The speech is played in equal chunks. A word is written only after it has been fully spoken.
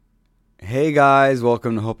Hey guys,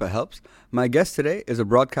 welcome to Hope It Helps. My guest today is a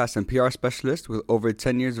broadcast and PR specialist with over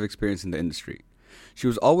 10 years of experience in the industry. She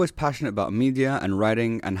was always passionate about media and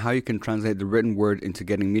writing and how you can translate the written word into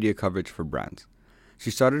getting media coverage for brands. She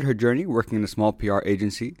started her journey working in a small PR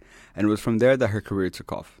agency, and it was from there that her career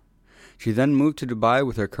took off. She then moved to Dubai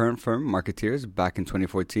with her current firm, Marketeers, back in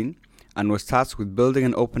 2014, and was tasked with building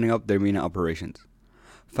and opening up their MENA operations.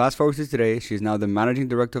 Fast forward to today, she is now the managing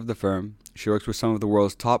director of the firm. She works with some of the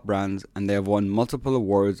world's top brands, and they have won multiple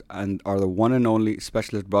awards and are the one and only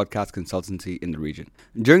specialist broadcast consultancy in the region.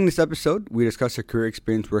 During this episode, we discuss her career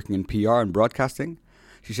experience working in PR and broadcasting.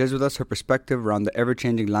 She shares with us her perspective around the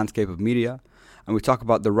ever-changing landscape of media, and we talk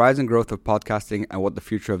about the rise and growth of podcasting and what the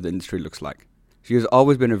future of the industry looks like. She has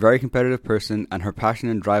always been a very competitive person, and her passion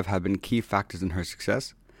and drive have been key factors in her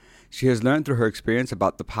success. She has learned through her experience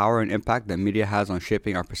about the power and impact that media has on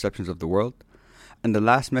shaping our perceptions of the world. And the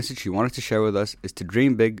last message she wanted to share with us is to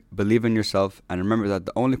dream big, believe in yourself, and remember that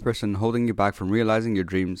the only person holding you back from realizing your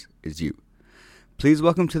dreams is you. Please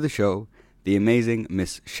welcome to the show, the amazing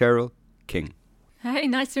Miss Cheryl King. Hey,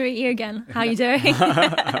 nice to meet you again. How are you doing?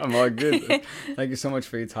 I'm all good. Thank you so much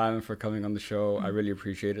for your time and for coming on the show. I really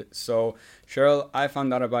appreciate it. So, Cheryl, I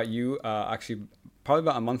found out about you actually probably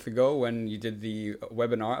about a month ago when you did the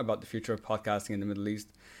webinar about the future of podcasting in the Middle East.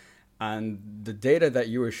 And the data that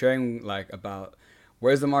you were sharing, like, about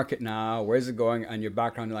where's the market now, where's it going, and your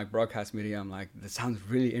background in like broadcast media, I'm like, that sounds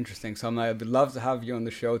really interesting. So I'm like, I'd love to have you on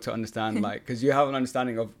the show to understand, like, because you have an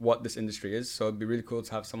understanding of what this industry is. So it'd be really cool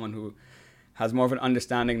to have someone who has more of an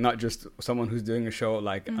understanding, not just someone who's doing a show,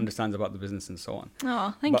 like understands about the business and so on.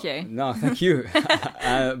 Oh, thank you. No, thank you.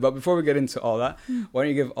 But before we get into all that, why don't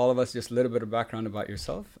you give all of us just a little bit of background about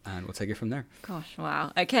yourself, and we'll take it from there. Gosh,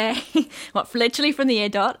 wow. Okay. Literally from the ear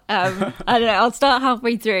dot. I don't know. I'll start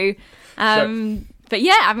halfway through. Sure. But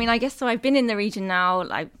yeah, I mean, I guess so. I've been in the region now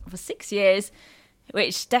like for 6 years,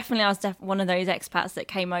 which definitely I was one of those expats that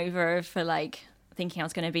came over for like thinking I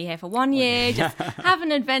was going to be here for 1 year, just have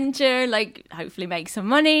an adventure, like hopefully make some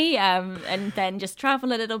money, and then just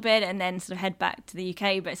travel a little bit and then sort of head back to the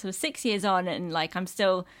UK. But sort of 6 years on, and like I'm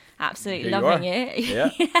still absolutely loving it.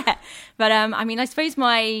 Yeah. Yeah. But I mean, I suppose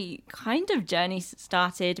my kind of journey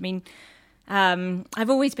started. I mean, I've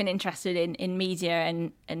always been interested in media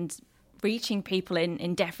and reaching people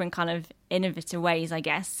in different kind of innovative ways, I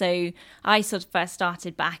guess. So I sort of first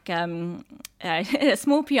started back a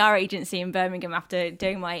small PR agency in Birmingham after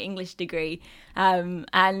doing my English degree.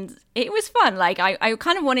 And it was fun. Like I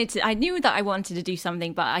kind of wanted to, I knew that I wanted to do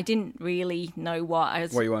something, but I didn't really know what. I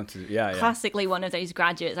was what you wanted to do. Yeah. Classically one of those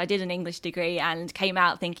graduates. I did an English degree and came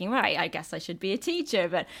out thinking, right, I guess I should be a teacher.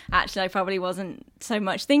 But actually I probably wasn't so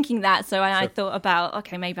much thinking that. So I thought about,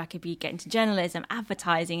 okay, maybe I could be getting into journalism,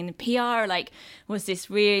 advertising, and PR, like was this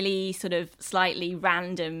really sort of slightly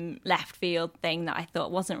random left field thing that I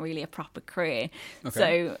thought wasn't really a proper career. Okay.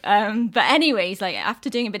 So, but anyways, like after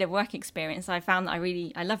doing a bit of work experience, I found that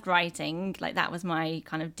I loved writing. Like that was my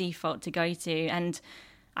kind of default to go to. And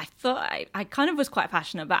I thought I kind of was quite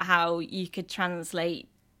passionate about how you could translate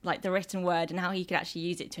like the written word and how you could actually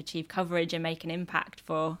use it to achieve coverage and make an impact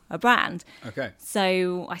for a brand. Okay.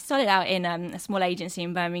 So I started out in a small agency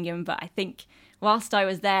in Birmingham, but I think whilst I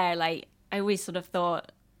was there, like I always sort of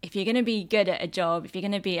thought, if you're going to be good at a job, if you're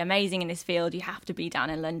going to be amazing in this field, you have to be down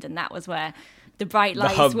in London. That was where the bright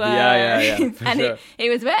lights were. Yeah, and sure. it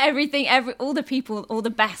was where all the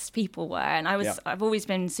best people were. And I've always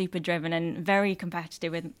been super driven and very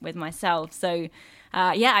competitive with myself. So,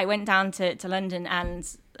 I went down to London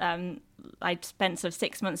and I spent sort of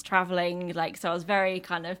 6 months traveling. Like, so I was very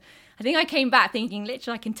kind of, I think I came back thinking,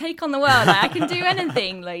 literally, I can take on the world. Like, I can do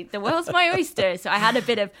anything. Like, the world's my oyster. So I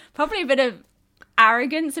had probably a bit of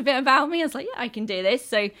arrogance a bit about me. I was like, yeah, I can do this.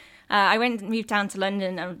 So I moved down to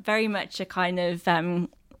London. I'm very much a kind of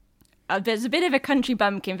there's a bit of a country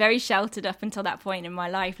bumpkin, very sheltered up until that point in my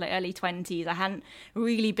life, like early 20s. I hadn't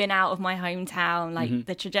really been out of my hometown. Like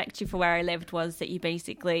the trajectory for where I lived was that you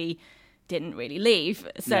basically didn't really leave,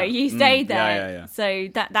 so you stayed there. So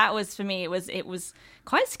that was, for me, it was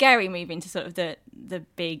quite scary moving to sort of the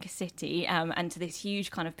big city and to this huge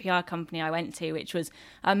kind of PR company I went to, which was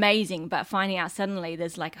amazing, but finding out suddenly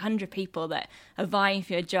there's like 100 people that are vying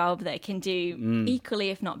for a job that can do equally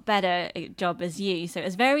if not better a job as you. So it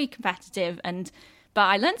was very competitive, but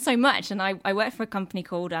I learned so much, and I worked for a company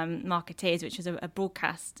called Marketeers, which is a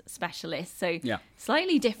broadcast specialist. So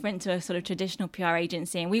slightly different to a sort of traditional PR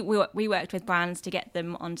agency. And we worked with brands to get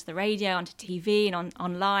them onto the radio, onto TV, and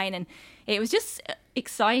online. And it was just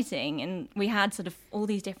exciting. And we had sort of all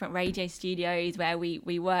these different radio studios where we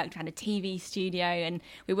worked. We had a TV studio, and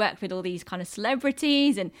we worked with all these kind of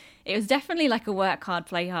celebrities, and it was definitely like a work hard,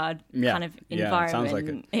 play hard kind of environment. It sounds like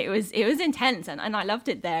it. It was intense, and I loved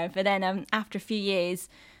it there. But then after a few years,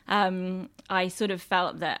 I sort of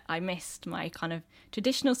felt that I missed my kind of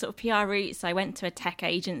traditional sort of PR roots. I went to a tech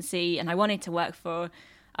agency, and I wanted to work for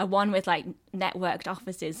a one with like networked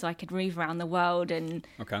offices, so I could move around the world and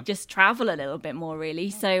just travel a little bit more, really.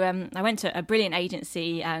 So I went to a brilliant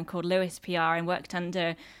agency called Lewis PR and worked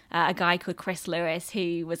under a guy called Chris Lewis,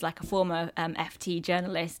 who was like a former FT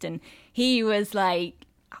journalist, and he was like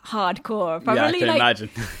hardcore. Probably, I can imagine.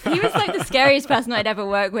 He was like the scariest person I'd ever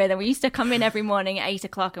worked with. And we used to come in every morning at 8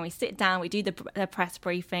 o'clock, and we sit down, we do the press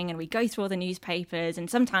briefing, and we go through all the newspapers. And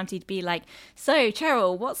sometimes he'd be like, "So,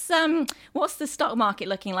 Cheryl, what's the stock market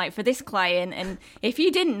looking like for this client?" And if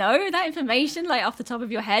you didn't know that information, like off the top of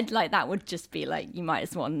your head, like that would just be like, you might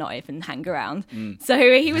as well not even hang around. So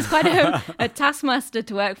he was quite a taskmaster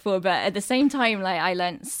to work for, but at the same time, like I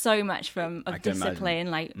learned so much of discipline,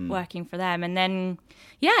 like working for them. And then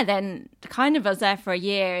then kind of I was there for a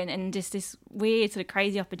year, and just this weird sort of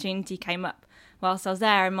crazy opportunity came up whilst I was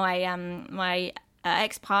there. And my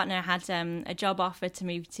ex-partner had a job offer to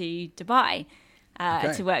move to Dubai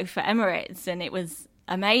to work for Emirates, and it was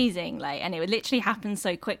amazing. Like, and it would literally happen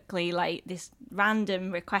so quickly. Like this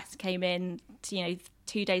random request came in,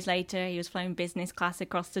 2 days later, he was flying business class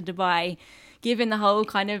across to Dubai, given the whole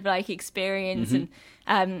kind of like experience.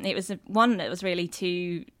 And it was one that was really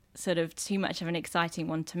too much of an exciting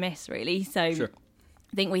one to miss, really. So I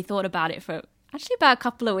think we thought about it for actually about a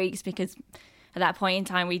couple of weeks, because at that point in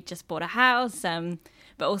time we just bought a house,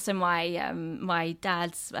 but also my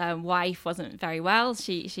dad's wife wasn't very well.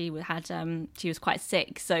 She was quite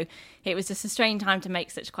sick, so it was just a strange time to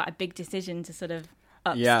make such quite a big decision to sort of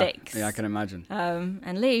up sticks. Yeah, I can imagine.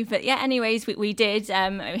 And leave. But anyways, we did.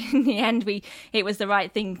 In the end, it was the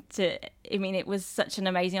right thing to. I mean, it was such an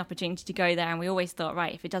amazing opportunity to go there, and we always thought,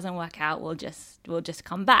 right, if it doesn't work out, we'll just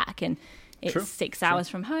come back. And it's 6 hours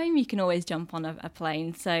from home. You can always jump on a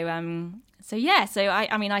plane. So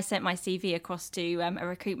I sent my CV across to a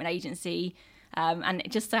recruitment agency, and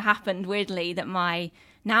it just so happened weirdly that my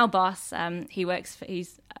now boss, he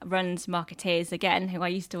runs Marketeers again, who I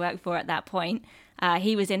used to work for at that point.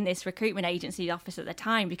 He was in this recruitment agency office at the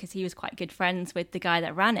time because he was quite good friends with the guy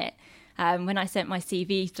that ran it. When I sent my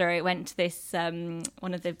CV through, it went to this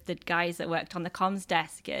one of the guys that worked on the comms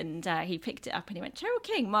desk, and he picked it up and he went, "Cheryl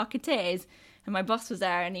King, Marketeers." And my boss was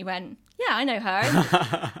there, and he went, "Yeah, I know her."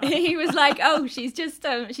 He was like, "Oh, she's just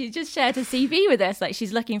shared her CV with us. Like,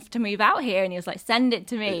 she's looking to move out here." And he was like, "Send it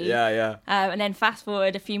to me." Yeah. And then fast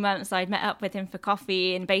forward a few months, I'd met up with him for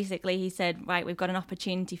coffee, and basically he said, "Right, we've got an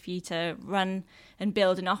opportunity for you to run and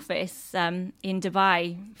build an office in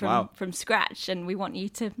Dubai from scratch, and we want you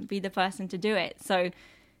to be the person to do it." So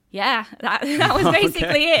yeah, that was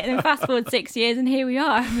basically it. And then fast forward 6 years, and here we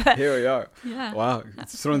are. Here we are. Yeah. Wow.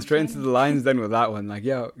 It's thrown straight into the lines then with that one. Like,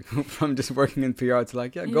 from just working in PR to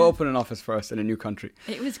like, go open an office for us in a new country.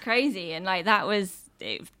 It was crazy. And like, that was,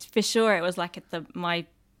 for sure, it was like my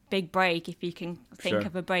big break, if you can think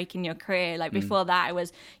of a break in your career. Like before that, I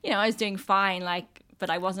was doing fine, like, but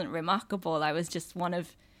I wasn't remarkable. I was just one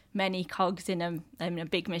of many cogs in a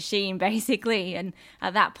big machine, basically. And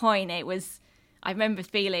at that point, I remember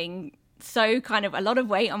feeling so kind of a lot of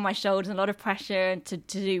weight on my shoulders and a lot of pressure to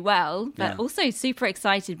do well, but also super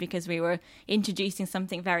excited because we were introducing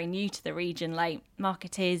something very new to the region. Like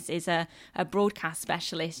Marketeers is a broadcast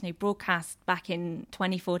specialist, broadcast back in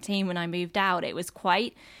 2014 when I moved out. It was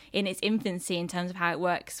quite in its infancy in terms of how it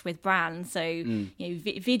works with brands. So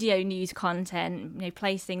video news content,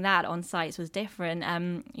 placing that on sites was different.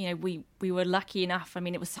 We were lucky enough. I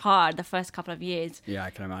mean, it was hard the first couple of years. Yeah,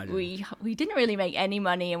 I can imagine. We didn't really make any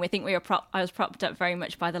money, and we think I was propped up very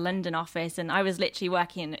much by the London office, and I was literally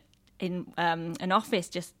working in an office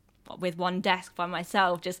just with one desk by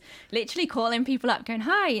myself, just literally calling people up going,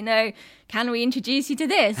 "Hi, can we introduce you to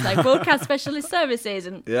this, like broadcast specialist services?"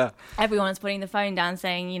 And everyone's putting the phone down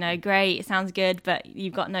saying, "Great, it sounds good, but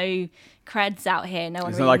you've got no creds out here. No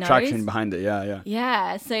one really knows." There's no traction behind it.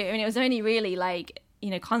 Yeah. So I mean, it was only really like,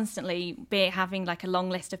 constantly having like a long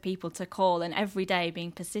list of people to call, and every day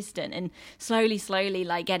being persistent, and slowly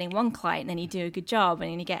like getting one client, and then you do a good job,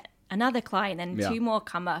 and then you get another client, and two more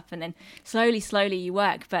come up, and then slowly you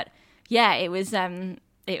work. But yeah, it was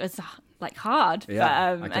like hard,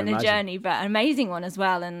 Yeah, but and a journey, but an amazing one as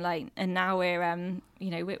well. And now we're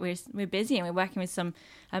we're busy and we're working with some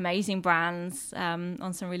amazing brands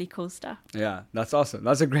on some really cool stuff. Yeah, that's awesome.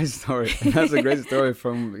 That's a great story. That's a great story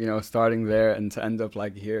from starting there and to end up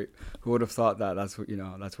like here. Who would have thought that that's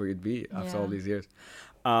where you'd be after all these years.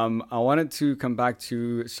 I wanted to come back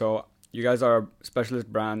to, so you guys are a specialist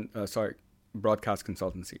broadcast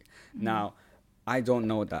consultancy. Now, I don't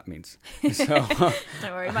know what that means. So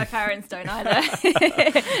don't worry, my parents don't either.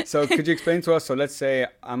 So could you explain to us? So let's say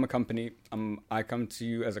I'm a company. I come to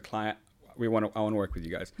you as a client. I want to work with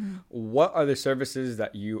you guys. What are the services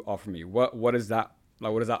that you offer me? What is that?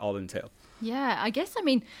 Like, what does that all entail? Yeah, I guess,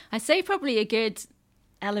 I say probably a good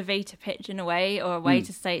elevator pitch in a way, or a way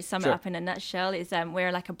to sum it up in a nutshell is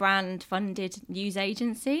we're like a brand funded news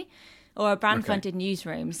agency or a brand funded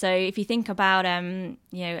newsroom. So if you think about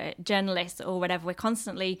journalists or whatever, we're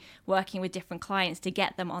constantly working with different clients to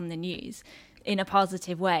get them on the news in a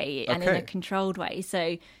positive way and in a controlled way.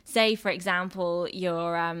 So say, for example,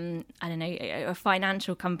 you're a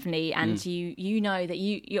financial company, and you know that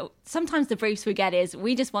you're sometimes the briefs we get is,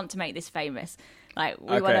 we just want to make this famous. Like,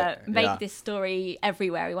 we want to make this story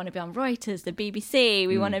everywhere. We want to be on Reuters, the BBC,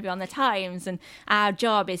 we want to be on the Times, and our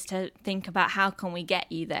job is to think about how can we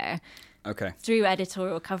get you there. Through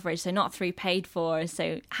editorial coverage, so not through paid for.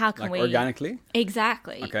 So how can we organically?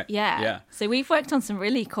 Exactly. Yeah. So we've worked on some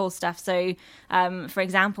really cool stuff. So, for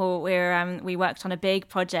example, we worked on a big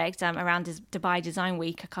project around Dubai Design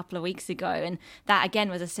Week a couple of weeks ago, and that again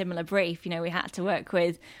was a similar brief. We had to work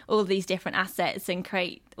with all these different assets and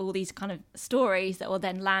create all these kind of stories that will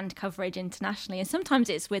then land coverage internationally. And sometimes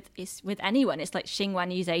it's with anyone. It's like Xinhua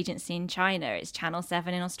News Agency in China, it's Channel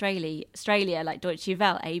 7 in Australia, like Deutsche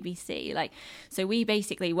Welle, ABC. So we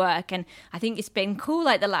basically work, and I think it's been cool.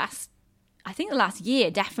 Like the last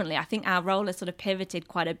year, definitely, I think our role has sort of pivoted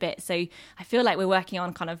quite a bit. So I feel like we're working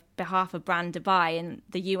on kind of behalf of Brand Dubai and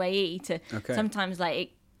the UAE to sometimes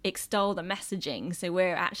like extol the messaging. So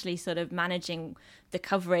we're actually sort of managing the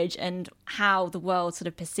coverage and how the world sort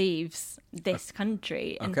of perceives this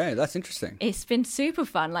country. And that's interesting. It's been super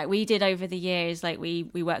fun. Like we did over the years, like we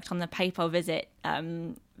worked on the PayPal visit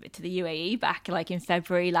to the UAE back like in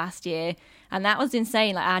February last year, and that was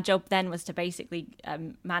insane. Like our job then was to basically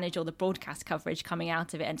manage all the broadcast coverage coming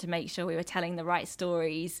out of it and to make sure we were telling the right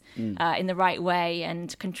stories in the right way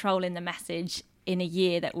and controlling the message in a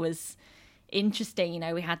year that was interesting.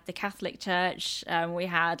 We had the Catholic Church, we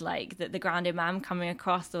had like the Grand Imam coming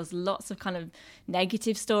across. There was lots of kind of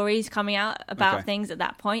negative stories coming out about things at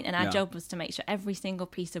that point, and our job was to make sure every single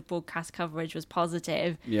piece of broadcast coverage was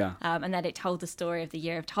positive, and that it told the story of the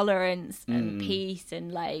year of tolerance and peace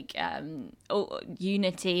and like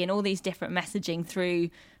unity and all these different messaging through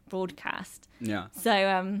broadcast. So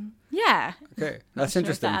that's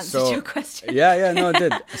interesting. That answers your question. No, it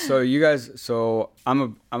did. So you guys,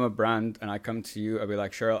 I'm a brand, and I come to you, I'll be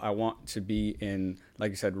like, Cheryl, I want to be in,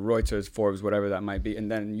 like you said, Reuters, Forbes, whatever that might be,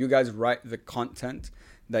 and then you guys write the content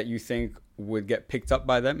that you think would get picked up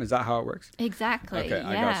by them. Is that how it works? Exactly. Okay,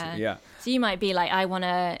 I got you. Yeah. So you might be like, I want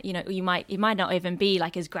to, it might not even be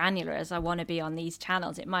like as granular as I want to be on these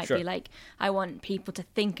channels. It might be like, I want people to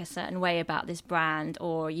think a certain way about this brand,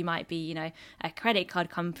 or you might be, a credit card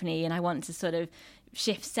company, and I want to sort of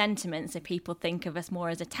shift sentiment so people think of us more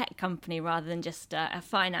as a tech company rather than just a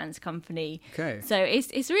finance company. So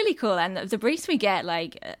it's really cool, and the briefs we get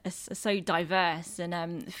like are so diverse.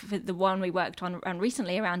 And for the one we worked on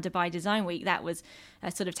recently around Dubai Design Week, that was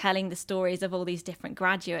sort of telling the stories of all these different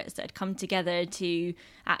graduates that had come together to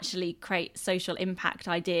actually create social impact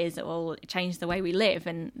ideas that will change the way we live.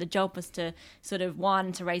 And the job was to sort of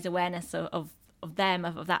to raise awareness of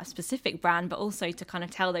that specific brand, but also to kind of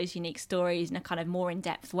tell those unique stories in a kind of more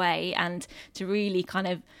in-depth way, and to really kind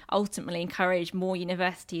of ultimately encourage more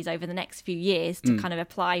universities over the next few years to kind of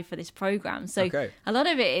apply for this program. So a lot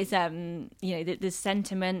of it is there's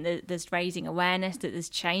sentiment, there's raising awareness, that there's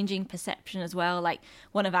changing perception as well. Like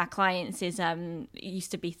one of our clients is used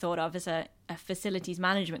to be thought of as a facilities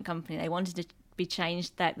management company. They wanted to be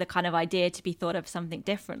changed, that the kind of idea to be thought of something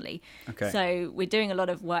differently. So we're doing a lot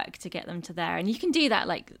of work to get them to there, and you can do that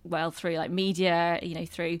through like media,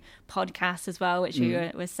 through podcasts as well, which we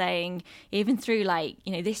were saying, even through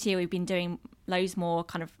this year we've been doing loads more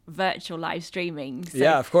kind of virtual live streaming. So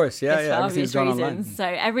of course. Everything's done online. So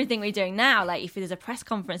everything we're doing now, like if there's a press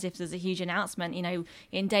conference, if there's a huge announcement,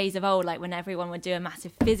 in days of old, like when everyone would do a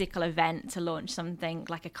massive physical event to launch something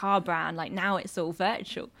like a car brand, like now it's all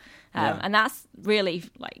virtual. And that's really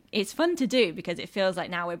it's fun to do, because it feels like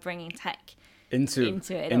now we're bringing tech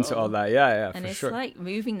into all that. Yeah, and for it's sure. like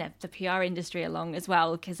moving the PR industry along as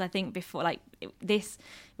well, because I think before, like, this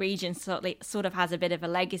region sort of has a bit of a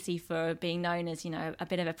legacy for being known as, you know, a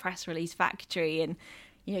bit of a press release factory, and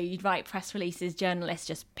you know, you'd write press releases, journalists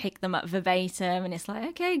just pick them up verbatim, and it's like,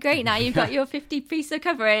 okay, great, now you've got your 50 piece of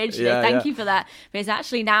coverage. Thank you for that. But it's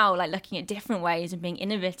actually now like looking at different ways and being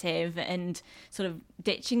innovative and sort of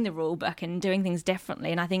ditching the rule book and doing things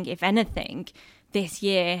differently. And I think, if anything, this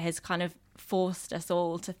year has kind of forced us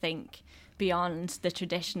all to think beyond the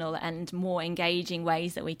traditional and more engaging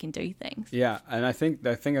ways that we can do things. Yeah, and I think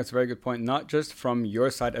that's a very good point, not just from your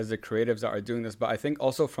side as the creatives that are doing this, but I think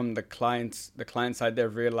also from the client side.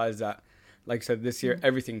 They've realized that, like I said, this year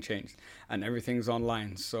everything changed and everything's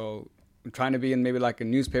online. So trying to be in maybe like a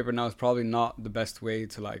newspaper now is probably not the best way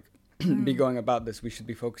to like be going about this. We should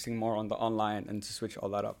be focusing more on the online and to switch all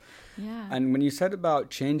that up. Yeah. And when you said about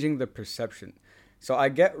changing the perception, so I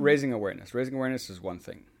get raising awareness. Raising awareness is one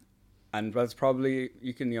thing. And that's probably,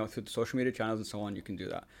 you can, you know, through the social media channels and so on, you can do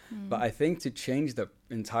that. But I think to change the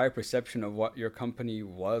entire perception of what your company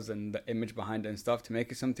was and the image behind it and stuff, to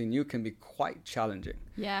make it something new, can be quite challenging.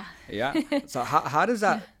 Yeah. So how does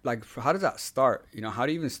that, like, how does that start? You know, how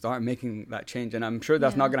do you even start making that change? And I'm sure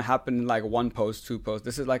that's not going to happen in like one post, two posts.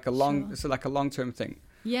 This is like a long-term thing.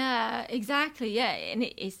 Yeah, exactly. Yeah. And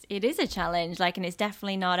it is a challenge, like, and it's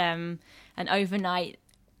definitely not an overnight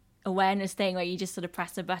awareness thing where you just sort of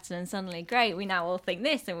press a button and suddenly, great, we now all think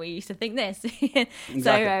this and we used to think this. Exactly.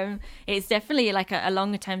 So it's definitely like a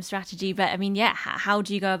longer term strategy. But I mean, yeah, how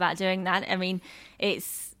do you go about doing that? I mean,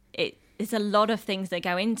 it's a lot of things that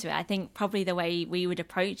go into it. I think probably the way we would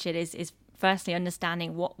approach it is firstly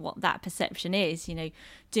understanding what that perception is, you know,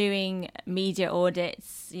 doing media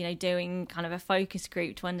audits, you know, doing kind of a focus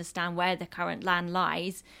group to understand where the current land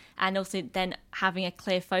lies, and also then having a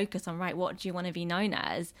clear focus on, right, what do you want to be known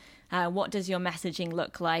as? What does your messaging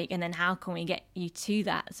look like? And then how can we get you to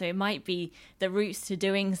that? So it might be the routes to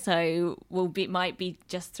doing so might be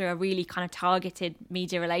just through a really kind of targeted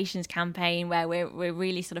media relations campaign where we're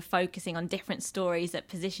really sort of focusing on different stories that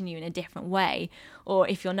position you in a different way. Or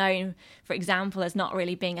if you're known, for example, as not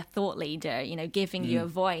really being a thought leader, you know, giving you a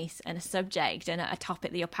voice and a subject and a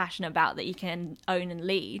topic that you're passionate about that you can own and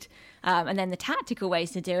lead. And then the tactical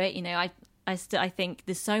ways to do it, you know, I think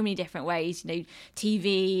there's so many different ways. You know,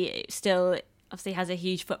 TV still obviously has a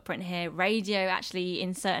huge footprint here. Radio actually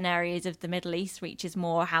in certain areas of the Middle East reaches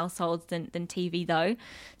more households than TV though.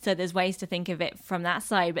 So there's ways to think of it from that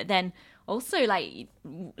side. But then also like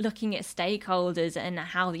looking at stakeholders and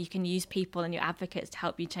how you can use people and your advocates to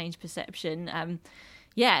help you change perception. And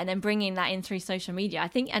then bringing that in through social media, I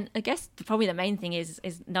think, and I guess probably the main thing is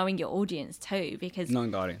knowing your audience too, because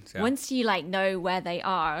knowing the audience, once you like know where they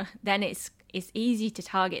are, then it's easy to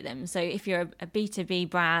target them. So if you're a B2B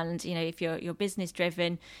brand, you know, if you're business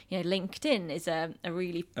driven, you know, LinkedIn is a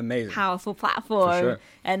really amazing, powerful platform. For sure.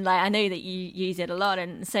 And like I know that you use it a lot,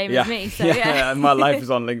 and same as me. So my life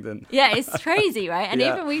is on LinkedIn. Yeah, it's crazy, right? And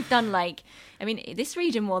even we've done like, I mean, this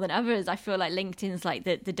region more than others, I feel like LinkedIn's like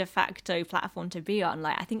the de facto platform to be on.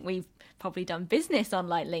 Like I think we've probably done business on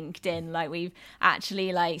like LinkedIn. Like we've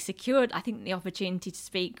actually like secured, I think, the opportunity to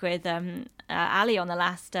speak with Ali on the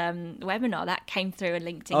last webinar that came through a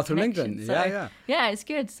LinkedIn. Oh, through connection. LinkedIn, So, yeah, it's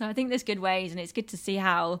good. So I think there's good ways, and it's good to see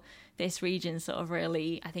how this region sort of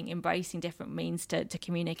really, I think, embracing different means to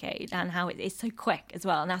communicate, and how it's so quick as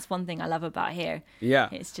well. And that's one thing I love about here. Yeah,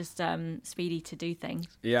 it's just speedy to do things.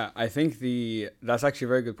 Yeah, I think that's actually a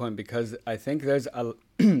very good point, because I think there's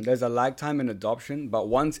a lag time in adoption, but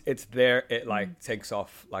once it's there, it like takes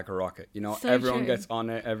off like a rocket. You know, so everyone gets on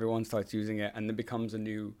it, everyone starts using it, and it becomes the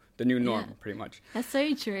new norm, pretty much. That's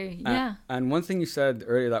so true. Yeah. And one thing you said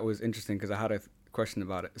earlier that was interesting, because I had a question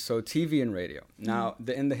about it. So TV and radio. Now,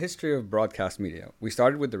 in the history of broadcast media, we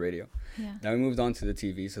started with the radio. Yeah. Then we moved on to the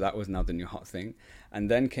TV, so that was now the new hot thing.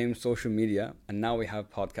 And then came social media, and now we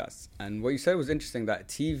have podcasts. And what you said was interesting, that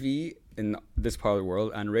TV in this part of the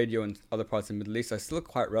world and radio in other parts of the Middle East are still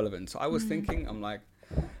quite relevant. So I was thinking, I'm like,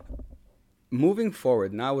 moving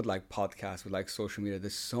forward now with like podcasts, with like social media,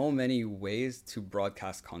 there's so many ways to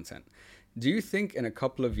broadcast content. Do you think in a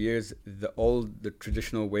couple of years the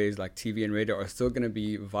traditional ways like TV and radio are still going to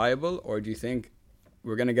be viable, or do you think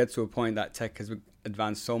we're going to get to a point that tech has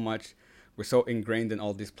advanced so much, we're so ingrained in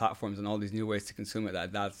all these platforms and all these new ways to consume it,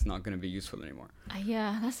 that that's not going to be useful anymore?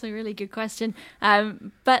 Yeah, that's a really good question.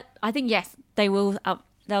 But I think yes, they will.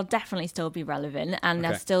 They'll definitely still be relevant, and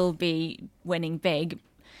they'll still be winning big.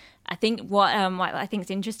 I think what I think is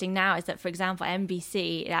interesting now is that, for example,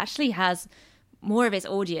 NBC, it actually has more of its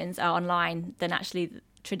audience are online than actually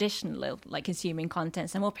traditional like consuming content.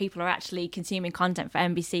 So more people are actually consuming content for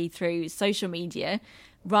NBC through social media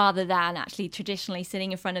rather than actually traditionally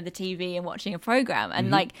sitting in front of the TV and watching a program.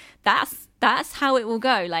 And like that's how it will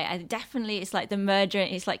go. Like definitely it's like the merger,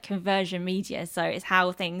 it's like conversion media. So it's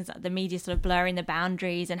how the media sort of blurring the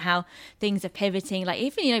boundaries and how things are pivoting. Like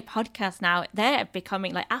even, you know, podcasts now, they're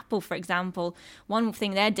becoming like Apple, for example. One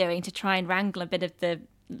thing they're doing to try and wrangle a bit of the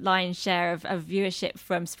lion's share of viewership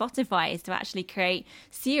from Spotify is to actually create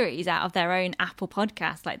series out of their own Apple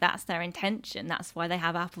podcast. Like that's their intention. That's why they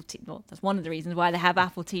have Apple TV. Well, that's one of the reasons why they have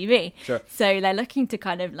Apple TV. Sure. So they're looking to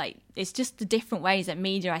kind of like, it's just the different ways that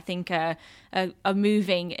media, I think, are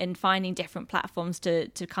moving and finding different platforms to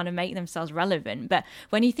kind of make themselves relevant. But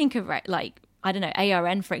when you think of like, I don't know,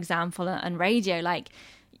 ARN, for example, and radio, like,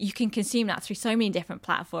 you can consume that through so many different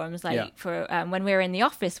platforms. Like for when we're in the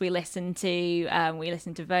office, we listen to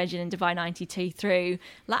Virgin and Dubai 92 through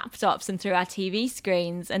laptops and through our TV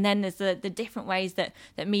screens. And then there's the different ways that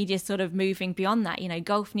media is sort of moving beyond that. You know,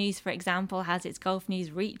 Gulf News, for example, has its Gulf News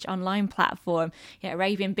Reach online platform. You know,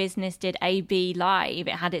 Arabian Business did AB Live.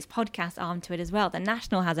 It had its podcast arm to it as well. The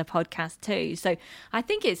National has a podcast too. So I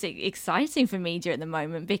think it's exciting for media at the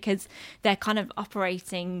moment because they're kind of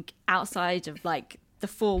operating outside of like the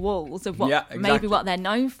four walls of what maybe what they're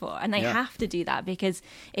known for, and they have to do that because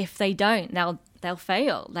if they don't, they'll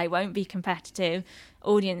fail. They won't be competitive.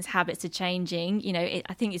 Audience habits are changing. You know,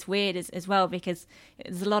 I think it's weird as well because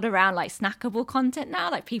there's a lot around like snackable content now.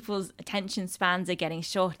 Like people's attention spans are getting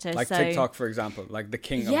shorter. Like TikTok, for example, like the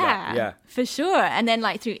king of that. Yeah, for sure. And then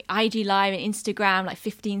like through IG Live and Instagram, like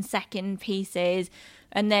 15-second pieces.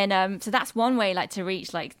 And then, so that's one way like to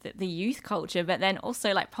reach like the youth culture. But then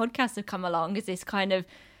also like podcasts have come along as this kind of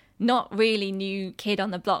not really new kid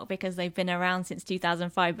on the block because they've been around since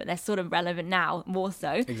 2005, but they're sort of relevant now more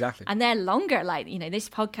so. Exactly. And they're longer. Like, you know, this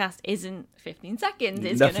podcast isn't 15 seconds.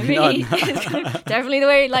 It's going to be definitely the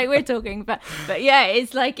way like we're talking. But yeah,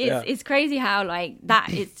 it's like, it's crazy how like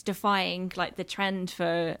that it's defying like the trend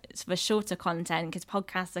for shorter content because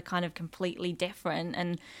podcasts are kind of completely different.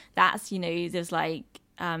 And that's, you know, there's like,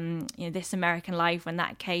 you know, This American Life when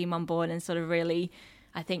that came on board and sort of really,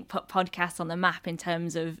 I think, put podcasts on the map in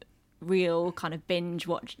terms of real kind of binge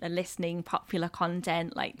watch listening popular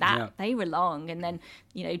content like that. They were long. And then,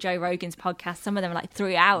 you know, Joe Rogan's podcast, some of them are like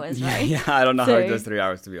 3 hours, right? Yeah, I don't know how he does 3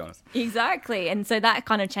 hours, to be honest. Exactly. And so that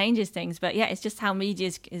kind of changes things. But yeah, it's just how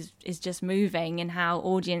media is just moving and how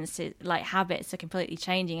audience like habits are completely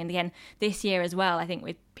changing. And again, this year as well, I think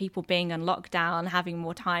with people being on lockdown, having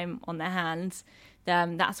more time on their hands,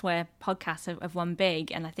 that's where podcasts have won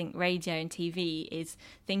big, and I think radio and TV is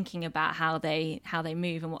thinking about how they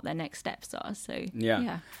move and what their next steps are. So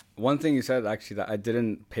yeah. One thing you said actually that I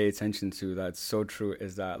didn't pay attention to that's so true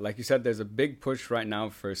is that, like you said, there's a big push right now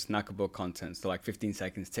for snackable content. So like 15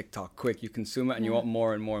 seconds, TikTok, quick, you consume it and you want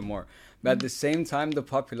more and more and more. But at the same time, the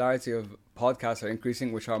popularity of podcasts are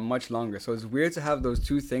increasing, which are much longer. So it's weird to have those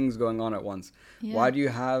two things going on at once. Why do you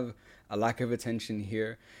have a lack of attention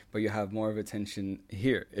here, but you have more of attention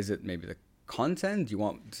here? Is it maybe the content? Do you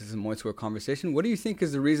want this more to a conversation? What do you think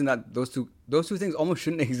is the reason that those two things almost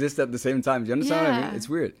shouldn't exist at the same time? Do you understand what I mean? It's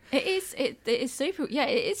weird. It is super. Yeah,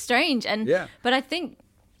 it is strange. And but I think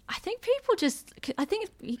people just. I think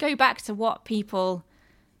if you go back to what people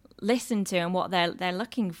listen to and what they're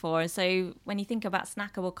looking for. So when you think about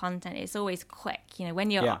snackable content, it's always quick. You know,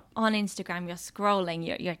 when you're on Instagram, you're scrolling,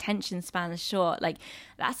 your attention span is short. Like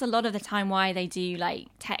that's a lot of the time why they do like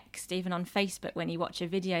text. Even on Facebook, when you watch a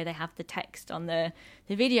video, they have the text on the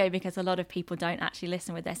video because a lot of people don't actually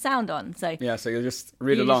listen with their sound on. So so you'll just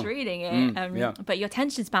read along. You're just reading it. But your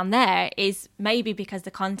attention span there is maybe because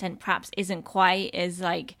the content perhaps isn't quite as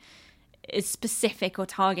like is specific or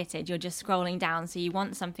targeted. You're just scrolling down, so you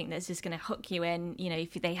want something that's just going to hook you in. You know,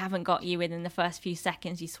 if they haven't got you within the first few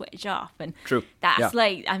seconds, you switch off. And that's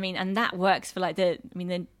like, I mean, and that works for like the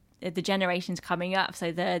generations coming up.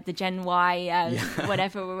 So the Gen Y,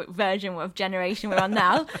 whatever version of generation we're on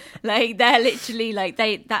now, like they're literally like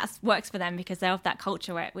that works for them because they're of that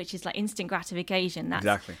culture which is like instant gratification.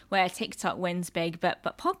 That's where TikTok wins big, but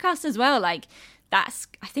podcasts as well. Like that's,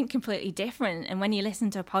 I think, completely different. And when you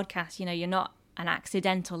listen to a podcast, you know, you're not an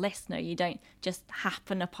accidental listener. You don't just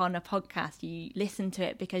happen upon a podcast. You listen to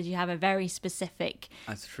it because you have a very specific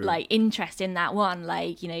like interest in that one.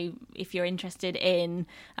 Like, you know, if you're interested in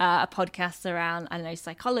a podcast around, I don't know,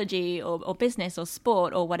 psychology or business or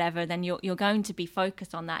sport or whatever, then you're going to be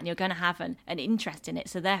focused on that and you're going to have an interest in it.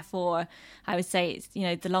 So therefore, I would say it's, you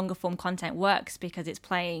know, the longer form content works because it's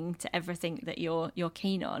playing to everything that you're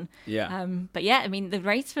keen on. But yeah, I mean, the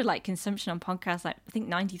rates for like consumption on podcasts, like I think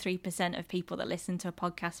 93% of people that listen to a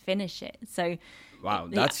podcast finish it. So wow,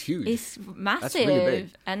 that's huge. It's massive. That's really big.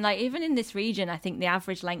 And like even in this region, I think the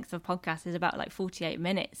average length of podcast is about like 48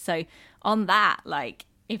 minutes. So on that, like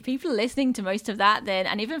if people are listening to most of that, then,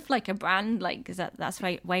 and even for like a brand, like, cause that's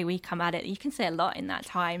the way we come at it, you can say a lot in that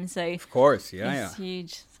time. So of course, it's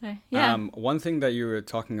huge. So yeah. One thing that you were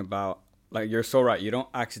talking about, like, you're so right. You don't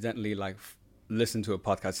accidentally like listen to a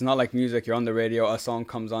podcast. It's not like music. You're on the radio, a song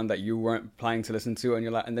comes on that you weren't planning to listen to, and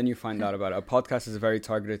you're like, and then you find out about it. A podcast is a very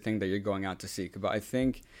targeted thing that you're going out to seek. But I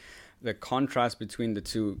think the contrast between the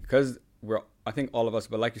two, because I think all of us,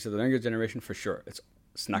 but like you said, the younger generation for sure, it's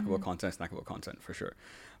snackable content for sure.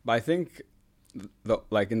 But I think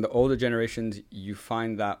like in the older generations, you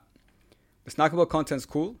find that the snackable content's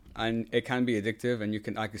cool and it can be addictive,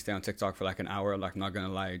 and I can stay on TikTok for like an hour, like, not gonna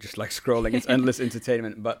lie, just like scrolling. It's endless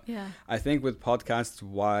entertainment. But yeah. I think with podcasts,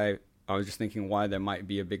 why there might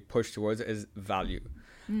be a big push towards it is value.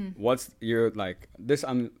 What's your, like, this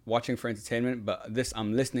I'm watching for entertainment, but this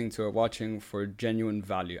I'm listening to or watching for genuine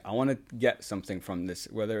value. I want to get something from this,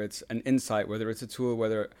 whether it's an insight, whether it's a tool,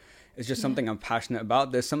 whether it's just something I'm passionate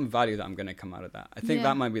about. There's some value that I'm going to come out of that. I think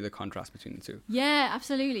that might be the contrast between the two. Yeah,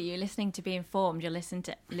 absolutely. You're listening to be informed. You're listening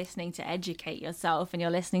to educate yourself, and you're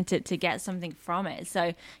listening to get something from it.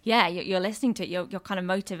 So yeah, you're listening to it. Your kind of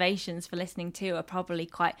motivations for listening to are probably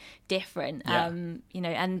quite different. And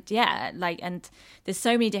and there's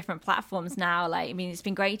so many different platforms now. Like, I mean, it's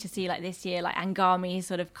been great to see like this year, like Angami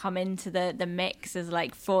sort of come into the mix as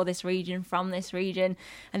like for this region, from this region.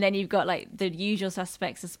 And then you've got like the usual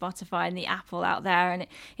suspects of Spotify and the Apple out there, and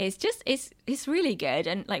it's really good.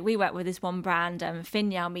 And like we work with this one brand,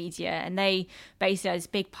 Finyal Media, and they basically have this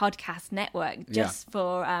big podcast network just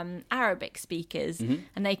for Arabic speakers,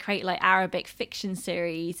 and they create like Arabic fiction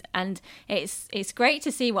series, and it's great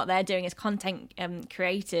to see what they're doing as content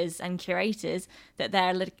creators and curators, that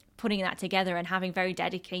they're putting that together and having very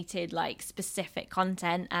dedicated, like, specific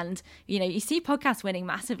content. And you see podcasts winning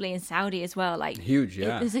massively in Saudi as well, like huge.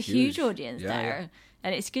 There's a huge audience there.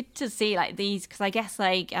 And it's good to see like these, because I guess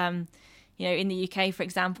like in the UK, for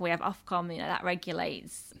example, we have Ofcom, that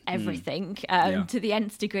regulates everything to the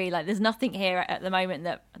nth degree. Like there's nothing here at the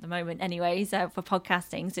moment anyways, for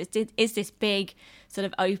podcasting. So it's this big sort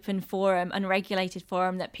of open forum, unregulated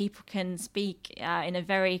forum that people can speak in a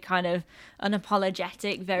very kind of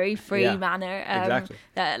unapologetic, very free manner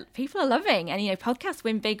that people are loving. And podcasts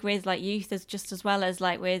win big with like youth just as well as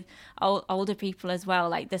like with older people as well.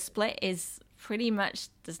 Like the split is pretty much,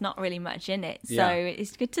 there's not really much in it, so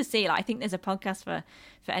it's good to see. Like I think there's a podcast for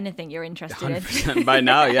anything you're interested 100%. in By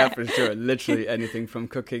now, for sure, literally anything from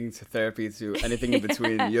cooking to therapy to anything in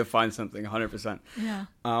between, you'll find something. 100%.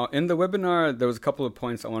 In the webinar, there was a couple of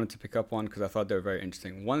points I wanted to pick up on because I thought they were very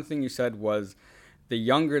interesting. One thing you said was the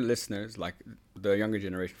younger listeners, like the younger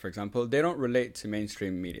generation, for example, they don't relate to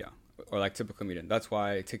mainstream media or like typical media. That's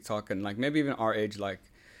why TikTok and like maybe even our age, like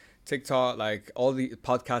TikTok, like all the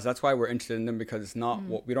podcasts, that's why we're interested in them, because it's not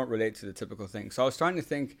what we don't relate to the typical thing. So I was trying to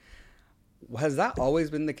think, has that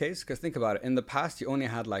always been the case? Because think about it, in the past you only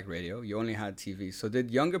had like radio, you only had TV. So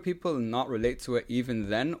did younger people not relate to it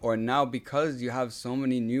even then, or now because you have so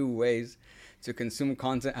many new ways to consume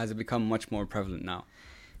content, has it become much more prevalent now?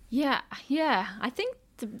 I think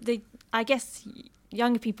I guess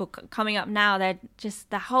younger people coming up now, they're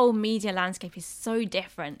just, the whole media landscape is so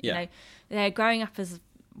different. They're growing up as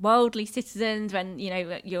worldly citizens when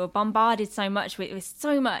you're bombarded so much with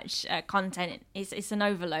so much content. It's an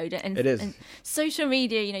overload, and it is. And social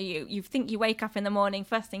media, you think you wake up in the morning,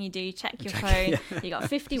 first thing you do, you check your phone. You got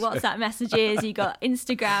 50 WhatsApp messages, you got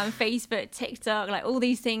Instagram, Facebook, TikTok, like all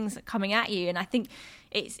these things coming at you. And I think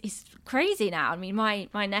it's crazy now. I mean, my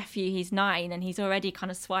nephew, he's 9, and he's already kind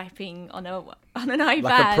of swiping on an iPad.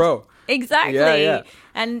 Like a pro. Exactly.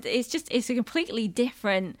 And it's a completely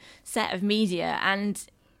different set of media, and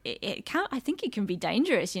I think it can be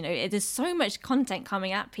dangerous. There's so much content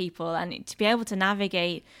coming at people, and to be able to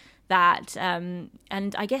navigate that, and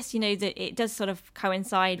I guess that it does sort of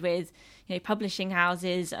coincide with publishing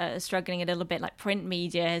houses struggling a little bit, like print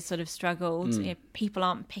media has sort of struggled. People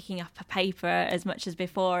aren't picking up a paper as much as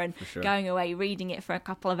before and going away reading it for a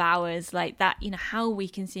couple of hours like that. How we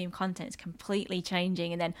consume content is completely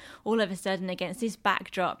changing, and then all of a sudden, against this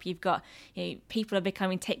backdrop, you've got people are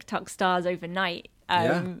becoming TikTok stars overnight.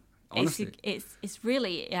 Honestly. It's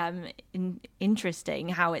really interesting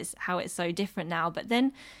how it's so different now. But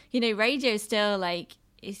then radio is still like,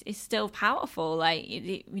 is still powerful. Like,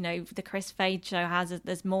 you know, the Chris Fade show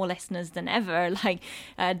there's more listeners than ever. Like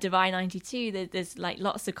Dubai 92, there's like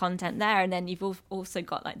lots of content there, and then you've also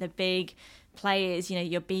got like the big players, you know,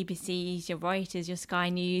 your BBCs, your Reuters, your Sky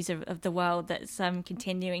News of the world that's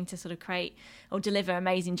continuing to sort of create or deliver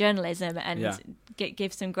amazing journalism and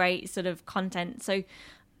give some great sort of content. So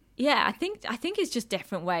yeah, I think it's just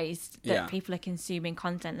different ways that people are consuming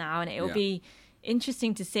content now, and it will be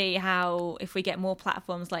interesting to see how, if we get more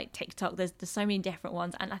platforms like TikTok, there's so many different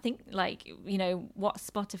ones, and I think, like, you know, what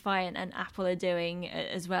Spotify and Apple are doing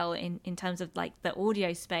as well in terms of like the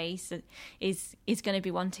audio space is going to be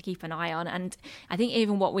one to keep an eye on. And I think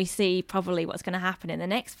even what we see, probably what's going to happen in the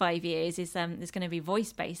next 5 years is there's going to be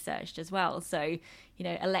voice-based searched as well. So, you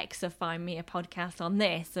know, Alexa, find me a podcast on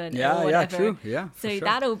this, or whatever. True. Yeah, so sure.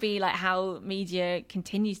 That'll be like how media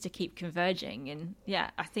continues to keep converging. And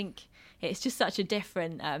I think it's just such a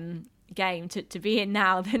different game to be in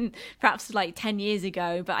now than perhaps like 10 years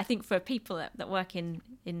ago. But I think for people that work in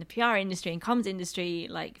the PR industry and comms industry,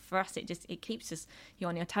 like for us, it keeps you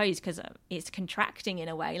on your toes, because it's contracting in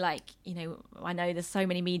a way. Like, you know, I know there's so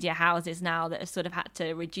many media houses now that have sort of had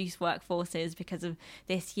to reduce workforces because of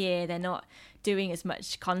this year. They're not doing as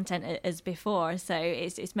much content as before. So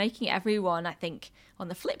it's making everyone, I think, on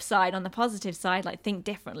the flip side, on the positive side, like think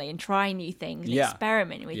differently and try new things, and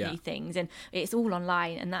experiment with new things. And it's all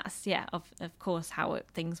online, and that's, of course, how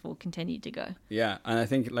things will continue to go. Yeah, and I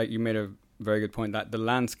think, like, you made a very good point that the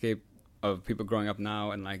landscape of people growing up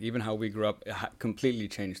now, and like even how we grew up, completely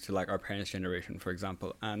changed to like our parents' generation, for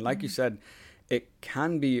example. And like you said, it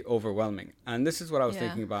can be overwhelming. And this is what I was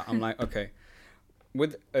thinking about. I'm like, okay,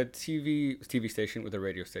 with a TV station, with a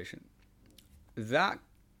radio station, that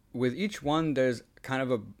with each one, there's kind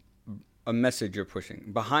of a message you're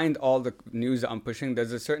pushing. Behind all the news that I'm pushing,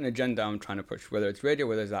 there's a certain agenda I'm trying to push, whether it's radio,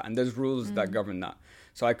 whether it's that. And there's rules that govern that.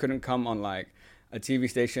 So I couldn't come on like a TV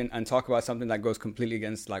station and talk about something that goes completely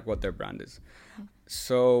against like what their brand is.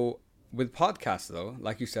 So with podcasts, though,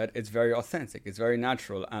 like you said, it's very authentic, it's very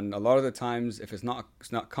natural. And a lot of the times, if it's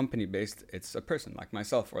not company based, it's a person like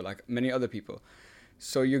myself or like many other people.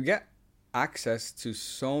 So you get access to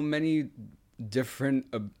so many different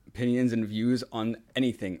opinions and views on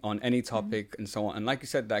anything, on any topic, and so on. And like you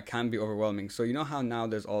said, that can be overwhelming. So you know how now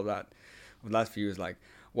there's all that over the last few years, like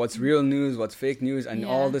what's real news, what's fake news, and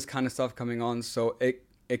all this kind of stuff coming on. So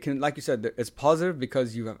it can, like you said, it's positive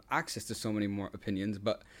because you have access to so many more opinions.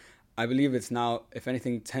 But I believe it's now, if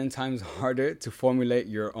anything, 10 times harder to formulate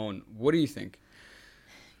your own. What do you think?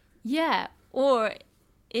 Yeah, or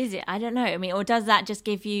is it? I don't know. I mean, or does that just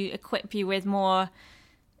equip you with more,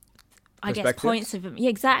 I guess, points of,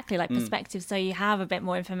 exactly, like perspective, so you have a bit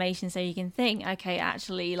more information, so you can think, okay,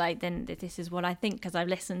 actually, like, then this is what I think, because I've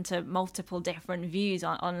listened to multiple different views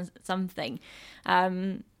on something.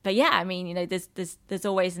 But yeah, I mean, you know, there's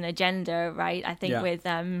always an agenda, right? I think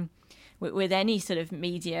with any sort of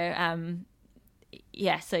media,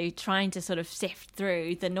 so trying to sort of sift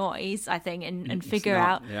through the noise, I think, and figure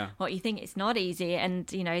out what you think. It's not easy.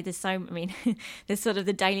 And, you know, there's there's sort of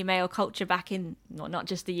the Daily Mail culture back in, not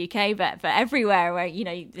just the UK, but everywhere, where, you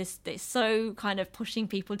know, it's so kind of pushing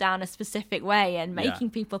people down a specific way and making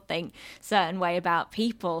people think a certain way about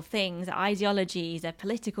people, things, ideologies, their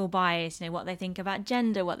political bias, you know, what they think about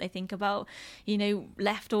gender, what they think about, you know,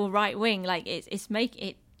 left or right wing. Like,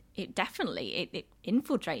 it definitely it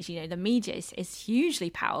infiltrates, you know, the media is hugely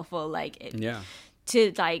powerful, like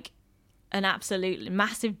to like an absolute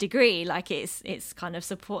massive degree. Like it's kind of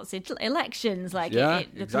supports elections, like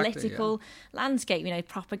the political landscape, you know,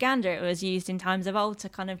 propaganda. It was used in times of old to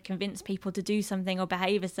kind of convince people to do something or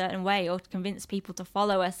behave a certain way, or to convince people to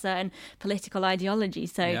follow a certain political ideology.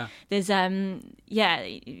 So there's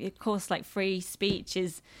of course, like free speech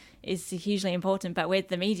is hugely important, but with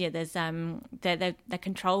the media, there's they're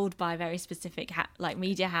controlled by very specific like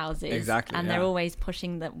media houses, and they're always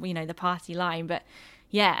pushing the, you know, the party line. But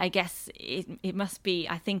I guess it must be,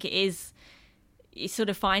 I think it's sort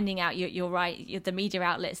of finding out you're right, the media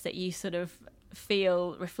outlets that you sort of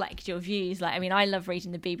feel reflect your views. Like, I mean, I love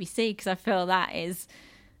reading the BBC because I feel that is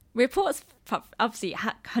reports, obviously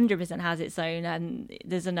 100% has its own, and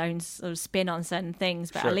there's a known sort of spin on certain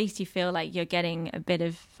things, but at least you feel like you're getting a bit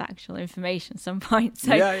of factual information at some point.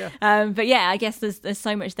 So but I guess there's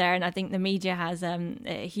so much there, and I think the media has a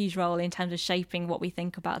huge role in terms of shaping what we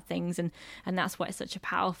think about things, and that's why it's such a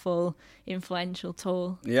powerful, influential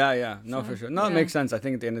tool. For sure. It makes sense. I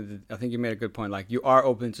think at the end of I think you made a good point. Like, you are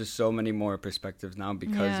open to so many more perspectives now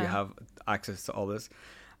because you have access to all this.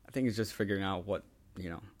 I think it's just figuring out what, you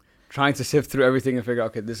know, trying to sift through everything and figure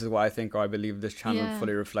out, okay, this is what I think, or I believe this channel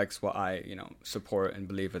fully reflects what I, support and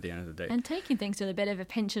believe at the end of the day. And taking things with a bit of a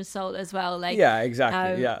pinch of salt as well. Like, yeah,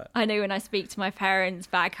 exactly. I know when I speak to my parents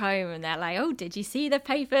back home and they're like, oh, did you see the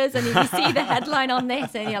papers? And did you see the headline on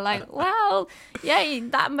this? And you're like, well, yeah,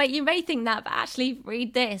 you may think that, but actually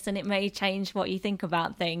read this and it may change what you think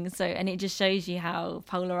about things. So, and it just shows you how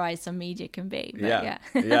polarized some media can be.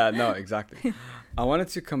 But No, exactly. I wanted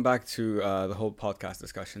to come back to the whole podcast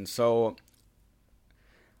discussion. So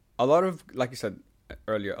a lot of, like you said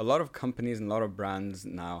earlier, a lot of companies and a lot of brands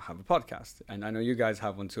now have a podcast. And I know you guys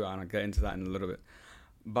have one too. And I'll get into that in a little bit.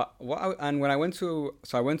 But I went to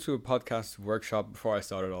a podcast workshop before I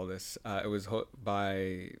started all this. It was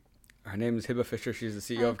by, her name is Hiba Fisher. She's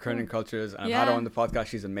the CEO of Kerning Cultures. And I've had her on the podcast.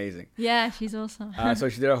 She's amazing. Yeah, she's awesome. So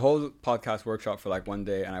she did a whole podcast workshop for like one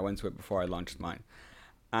day. And I went to it before I launched mine.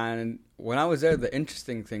 And when I was there, the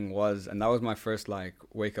interesting thing was, and that was my first like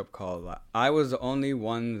wake up call, that I was the only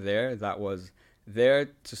one there that was there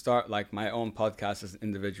to start like my own podcast as an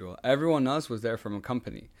individual. Everyone else was there from a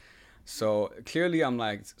company. So clearly I'm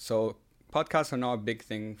like, so podcasts are not a big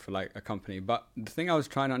thing for like a company. But the thing I was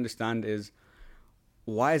trying to understand is,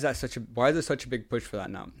 why is there such a big push for that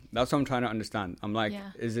now? That's what I'm trying to understand. I'm like,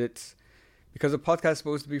 is it because a podcast is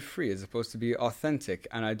supposed to be free? It's supposed to be authentic.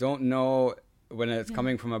 And I don't know, when it's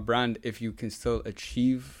coming from a brand, if you can still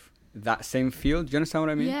achieve that same feel. Do you understand what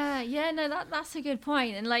I mean? No, that's a good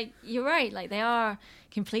point. And like, you're right, like they are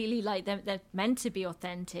completely like, they're meant to be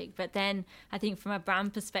authentic. But then I think from a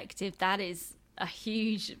brand perspective, that is a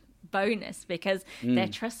huge bonus because they're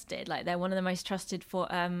trusted. Like they're one of the most trusted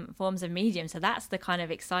forms of medium. So that's the kind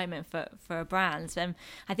of excitement for brands. And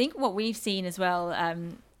I think what we've seen as well,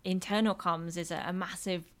 internal comms is a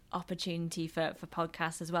massive opportunity for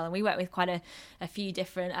podcasts as well, and we work with quite a few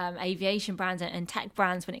different aviation brands and tech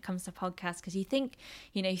brands when it comes to podcasts, because you think,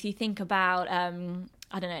 if you think about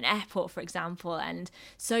I don't know, an airport for example, and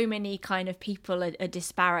so many kind of people are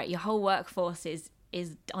disparate, your whole workforce is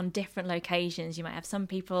on different locations. You might have some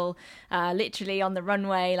people literally on the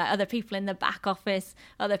runway, like other people in the back office,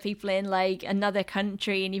 other people in like another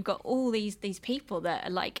country, and you've got all these people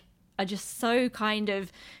that are just so kind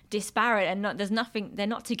of disparate and they're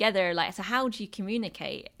not together. Like, so how do you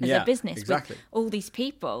communicate as a business with all these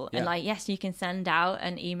people? And like, yes, you can send out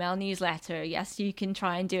an email newsletter, yes, you can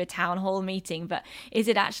try and do a town hall meeting, but is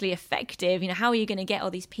it actually effective? How are you going to get all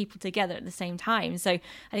these people together at the same time? So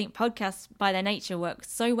I think podcasts by their nature work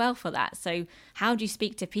so well for that. So how do you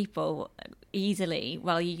speak to people easily?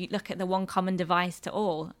 Well, you look at the one common device to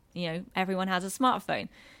all. Everyone has a smartphone.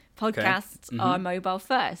 Podcasts are mobile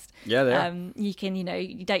first. Yeah, they are. You can,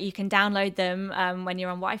 you can download them when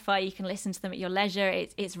you're on Wi-Fi. You can listen to them at your leisure.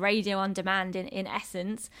 It's radio on demand in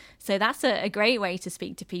essence. So that's a great way to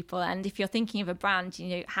speak to people. And if you're thinking of a brand,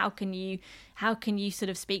 how can you sort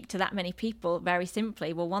of speak to that many people? Very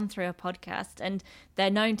simply, well, one, through a podcast, and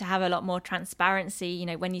they're known to have a lot more transparency.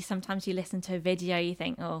 When sometimes you listen to a video, you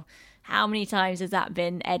think, oh, how many times has that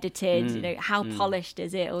been edited? How polished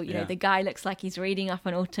is it? Or, the guy looks like he's reading off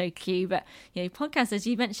an auto cue. But, podcasts, as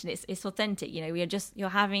you mentioned, it's authentic. You're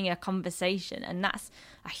having a conversation, and that's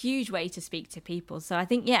a huge way to speak to people. So I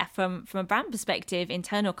think, from a brand perspective,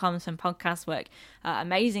 internal comms and podcast work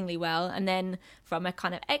amazingly well. And then from a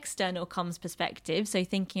kind of external comms perspective, so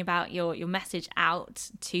thinking about your message out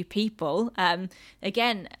to people,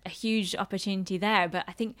 again, a huge opportunity there. But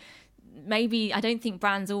I think, maybe I don't think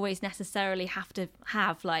brands always necessarily have to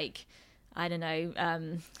have like, I don't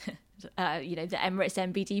know, the Emirates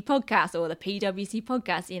NBD podcast or the PwC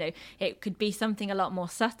podcast. It could be something a lot more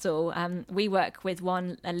subtle. We work with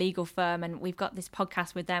a legal firm, and we've got this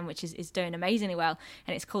podcast with them, which is doing amazingly well,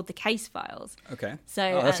 and it's called The Case Files. Okay.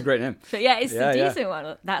 So that's a great name. So it's a decent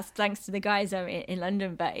one. That's thanks to the guys in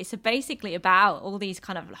London. But it's basically about all these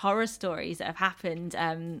kind of horror stories that have happened,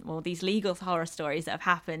 or these legal horror stories that have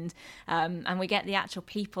happened, and we get the actual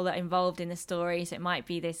people that are involved in the stories. So it might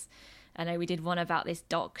be this. I know we did one about this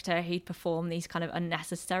doctor who'd perform these kind of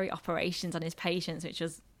unnecessary operations on his patients, which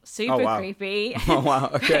was super creepy. Oh, wow.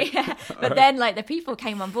 Okay. But then the people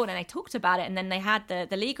came on board and they talked about it, and then they had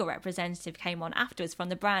the legal representative came on afterwards from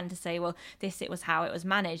the brand to say, well, it was how it was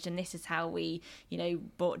managed, and this is how we,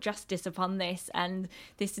 brought justice upon this, and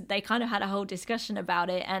they kind of had a whole discussion about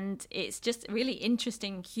it. And it's just really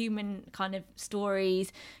interesting human kind of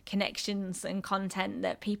stories, connections and content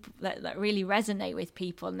that people that really resonate with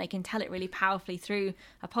people, and they can tell it really powerfully through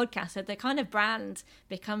a podcast. So the kind of brand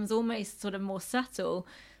becomes almost sort of more subtle,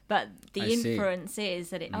 But the I see. inference is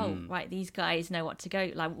that right, these guys know what to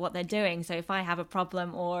go, like what they're doing. So if I have a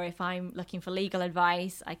problem or if I'm looking for legal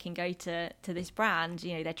advice, I can go to this brand.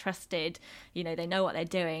 You know, they're trusted. You know, they know what they're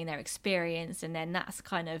doing. They're experienced, and then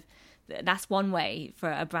that's one way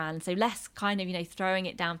for a brand. So less kind of, you know, throwing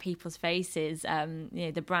it down people's faces, you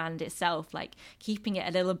know, the brand itself, like keeping it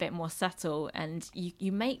a little bit more subtle, and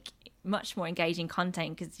you make much more engaging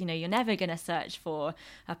content, because, you know, you're never going to search for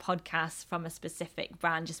a podcast from a specific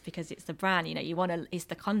brand just because it's the brand. You know, it's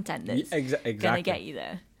the content that's exactly going to get you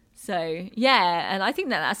there. So yeah, and I think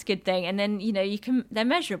that's a good thing. And then, you know, they're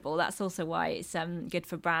measurable. That's also why it's good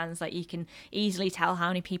for brands. Like, you can easily tell how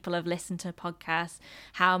many people have listened to podcasts,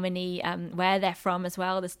 how many, where they're from as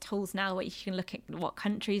well. There's tools now where you can look at what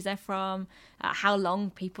countries they're from, how long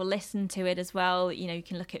people listen to it as well. You know, you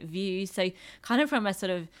can look at views. So kind of from a sort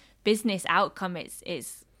of business outcome, it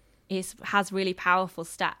has really powerful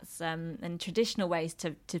stats, and traditional ways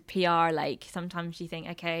to PR. Like, sometimes you think,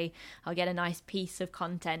 okay, I'll get a nice piece of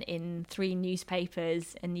content in 3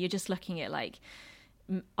 newspapers, and you're just looking at like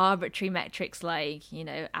arbitrary metrics, like, you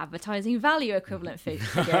know, advertising value equivalent figure,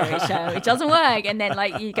 which doesn't work, and then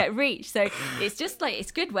like you get reach. So it's just like,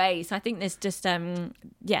 it's good ways. So I think there's just the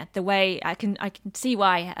way I can see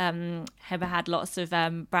why Heba had lots of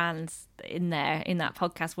brands in that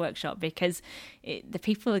podcast workshop, because the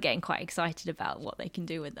people are getting quite excited about what they can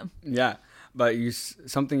do with them. Yeah. But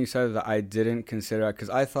something you said that I didn't consider, because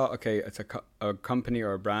I thought, okay, it's a company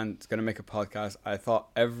or a brand that's going to make a podcast. I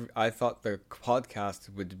thought the podcast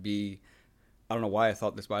would be, I don't know why I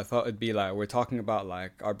thought this, but I thought it'd be like, we're talking about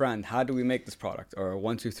like our brand, how do we make this product, or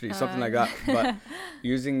 1, 2, 3, something like that. But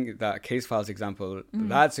using that Case Files example,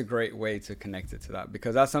 that's a great way to connect it to that,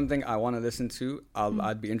 because that's something I want to listen to.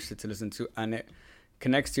 I'd be interested to listen to, and it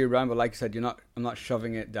connects to your brand. But like you said, I'm not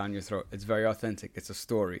shoving it down your throat. It's very authentic. It's a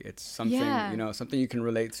story. It's something, you know, something you can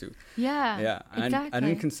relate to. Yeah. And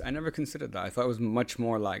exactly. I never considered that. I thought it was much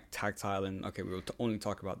more like tactile, and okay, we will only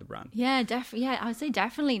talk about the brand. Yeah, definitely. Yeah, I would say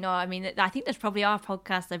definitely not. I mean, I think there's probably our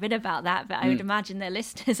podcast a bit about that, but I would imagine their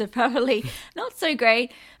listeners are probably not so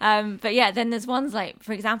great. But yeah, then there's ones like,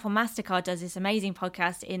 for example, MasterCard does this amazing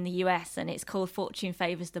podcast in the US, and it's called Fortune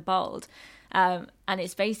Favors the Bold. And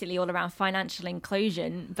it's basically all around financial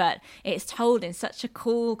inclusion, but it's told in such a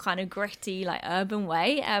cool, kind of gritty, like urban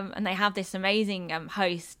way. And they have this amazing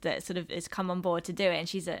host that sort of has come on board to do it. And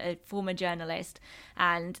she's a former journalist.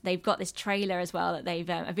 And they've got this trailer as well that they've,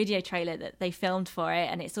 a video trailer that they filmed for it.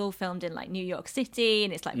 And it's all filmed in like New York City,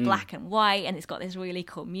 and it's like black and white, and it's got this really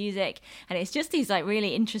cool music. And it's just these like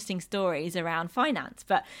really interesting stories around finance,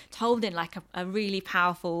 but told in like a really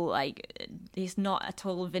powerful, like, it's not at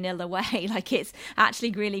all vanilla way. Like, it's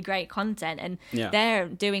actually really great content, and they're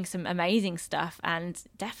doing some amazing stuff. And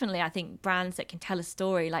definitely, I think brands that can tell a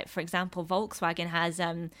story, like for example, Volkswagen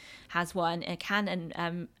has one,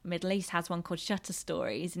 Canon Middle East has one called Shutter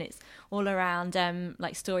Stories, and it's all around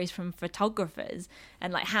like stories from photographers,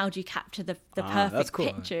 and like how do you capture the perfect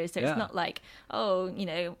picture. So it's not like, oh, you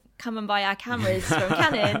know, come and buy our cameras from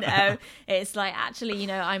Canon. It's like, actually, you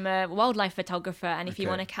know, I'm a wildlife photographer, and if you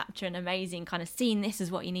want to capture an amazing kind of scene, this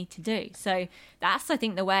is what you need to do. So that's, I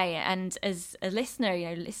think, the way. And as a listener, you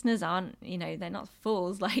know, listeners aren't, you know, they're not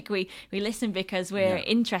fools. Like, we listen because we're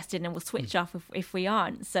interested, and we'll switch off if we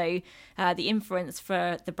aren't. So the inference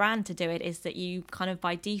for the brand to do it is that you kind of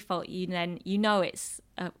by default, you know it's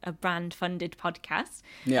a brand funded podcast,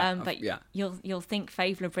 but you'll think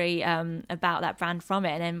favorably about that brand from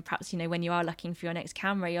it. And then perhaps, you know, when you are looking for your next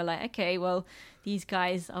camera, you're like, okay, well, these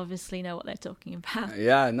guys obviously know what they're talking about.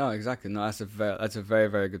 Yeah, no, exactly. No, that's a very,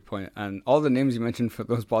 very good point. And all the names you mentioned for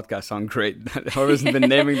those podcasts sound great. Whoever's been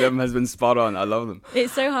naming them has been spot on. I love them.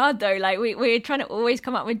 It's so hard though. Like, we're trying to always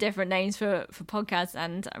come up with different names for podcasts,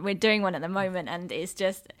 and we're doing one at the moment, and it's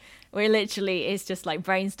just like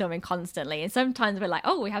brainstorming constantly. And sometimes we're like,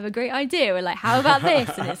 oh, we have a great idea. We're like, how about this?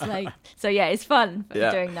 And it's like, so yeah, it's fun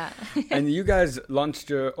doing that. And you guys launched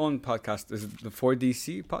your own podcast. Is it the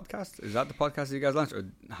 4DC podcast? Is that the podcast that you guys launched, or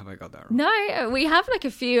have I got that wrong? No, we have like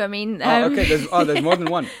a few. I mean, okay. There's more than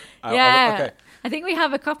one. Yeah. Okay. I think we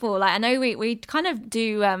have a couple. Like, I know we kind of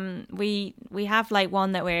do. We have like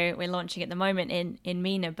one that we're launching at the moment in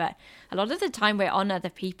MENA, but a lot of the time we're on other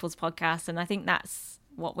people's podcasts, and I think that's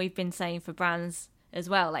what we've been saying for brands as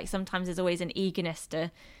well. Like, sometimes there's always an eagerness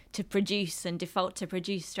to produce and default to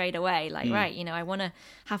produce straight away. Like, right, you know, I want to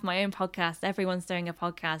have my own podcast. Everyone's doing a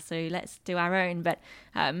podcast, so let's do our own. But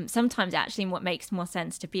sometimes actually what makes more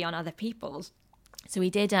sense to be on other people's. So we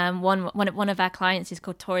did one of our clients is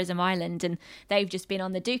called Tourism Island, and they've just been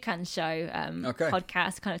on the Dukan Show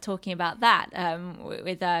podcast, kind of talking about that,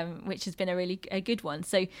 which has been a good one.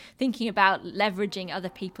 So thinking about leveraging other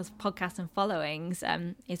people's podcasts and followings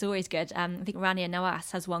is always good. I think Rania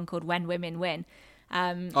Nawaz has one called When Women Win.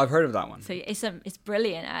 I've heard of that one. So it's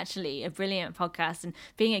brilliant, actually, a brilliant podcast. And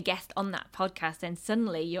being a guest on that podcast, then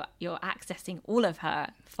suddenly you're accessing all of her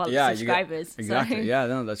subscribers. Exactly. So, yeah,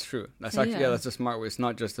 no, that's true. That's that's a smart way. It's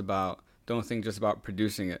not just about, don't think just about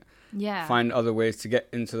producing it. Yeah. Find other ways to get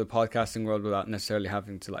into the podcasting world without necessarily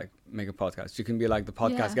having to like make a podcast. You can be like the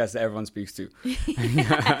podcast guest that everyone speaks to.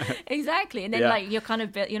 Exactly. And then like you're kind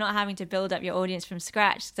of you're not having to build up your audience from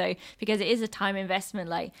scratch. So because it is a time investment,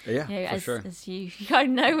 like as you kind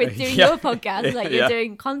of know with doing your podcast, like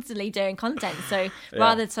you're constantly doing content. So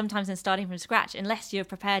rather sometimes than starting from scratch, unless you're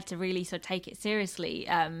prepared to really sort of take it seriously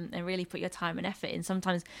and really put your time and effort in,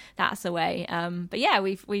 sometimes that's the way. But yeah,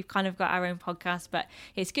 we've kind of got our own podcast, but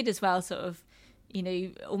it's good as well, sort of, you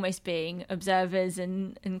know, almost being observers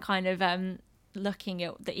and kind of looking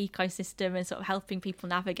at the ecosystem and sort of helping people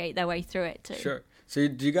navigate their way through it too. Sure. So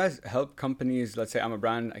do you guys help companies, let's say I'm a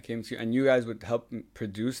brand, I came to you, and you guys would help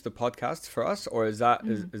produce the podcast for us? Or is that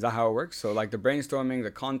is that how it works? So like the brainstorming,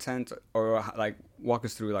 the content, or like walk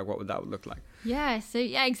us through like what would that look like? Yeah, so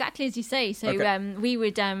exactly as you say. So we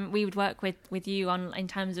would work with you on in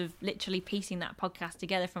terms of literally piecing that podcast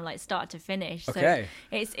together from like start to finish. So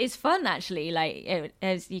it's fun actually. Like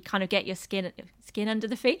as you kind of get your skin under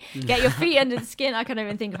the feet, get your feet under the skin. I can't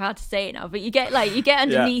even think of how to say it now, but you get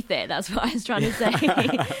underneath it. That's what I was trying to say.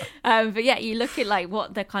 But yeah, you look at like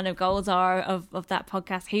what the kind of goals are of that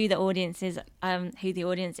podcast, who the audience is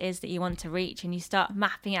that you want to reach, and you start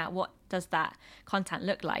mapping out what does that content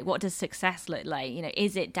look like? What does success look like? You know,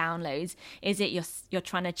 is it downloads? Is it you're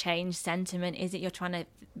trying to change sentiment? Is it you're trying to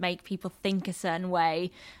make people think a certain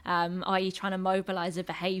way? Are you trying to mobilize a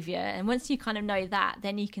behavior? And once you kind of know that,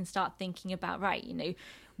 then you can start thinking about, right, you know,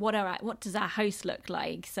 what does our host look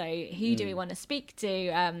like? So who do we want to speak to?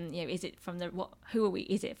 You know, is it from who are we?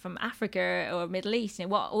 Is it from Africa or Middle East? You know,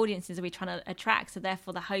 what audiences are we trying to attract? So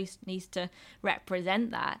therefore, the host needs to represent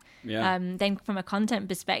that. Yeah. Then from a content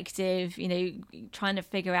perspective, you know, trying to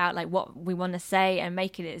figure out like what we want to say and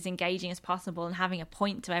make it as engaging as possible, and having a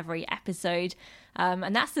point to every episode.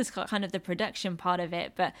 And that's just kind of the production part of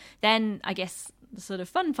it. But then I guess the sort of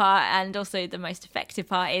fun part and also the most effective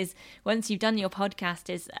part is once you've done your podcast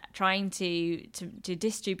is trying to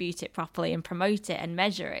distribute it properly and promote it and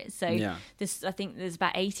measure it. So I think there's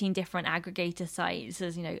about 18 different aggregator sites.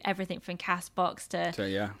 There's, you know, everything from Castbox to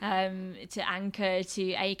Anchor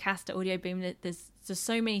to Acast to Audio Boom. There's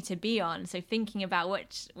so many to be on. So thinking about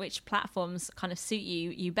which platforms kind of suit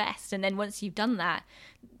you best. And then once you've done that,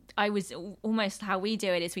 almost how we do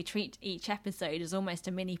it is we treat each episode as almost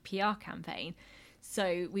a mini PR campaign.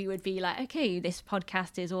 So we would be like, okay, this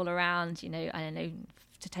podcast is all around, you know, I don't know,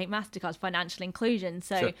 to take MasterCard's financial inclusion.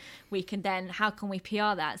 So we can then, how can we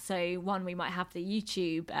PR that? So one, we might have the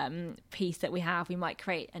YouTube piece that we have. We might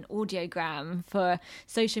create an audiogram for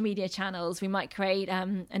social media channels. We might create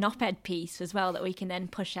an op-ed piece as well that we can then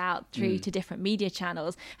push out through to different media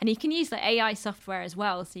channels. And you can use the AI software as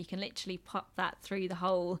well. So you can literally pop that through the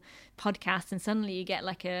whole podcast, and suddenly you get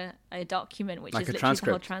like a document which like is literally the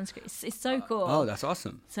whole transcript. It's so cool. Oh, that's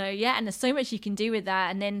awesome. So yeah, and there's so much you can do with that.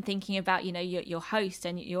 And then thinking about, you know, your host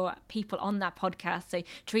and your people on that podcast, so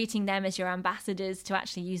treating them as your ambassadors to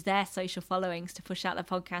actually use their social followings to push out the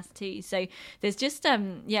podcast too. So there's just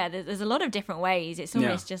there's a lot of different ways. It's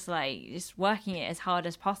almost just like just working it as hard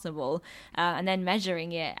as possible and then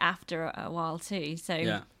measuring it after a while too.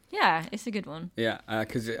 So yeah, it's a good one. Yeah,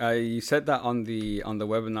 because you said that on the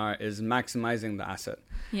webinar is maximizing the asset.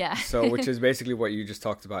 Yeah. So which is basically what you just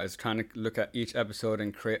talked about, is trying to look at each episode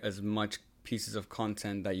and create as much pieces of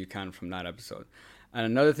content that you can from that episode. And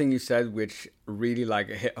another thing you said, which really like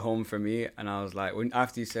hit home for me, and I was like,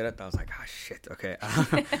 after you said it, I was like, oh shit, okay.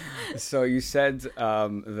 So you said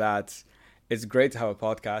that it's great to have a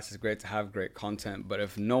podcast, it's great to have great content, but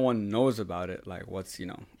if no one knows about it, like what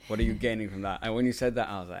are you gaining from that? And when you said that,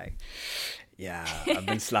 I was like, yeah, I've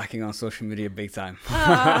been slacking on social media big time.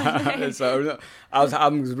 Nice. So I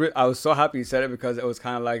was so happy you said it, because it was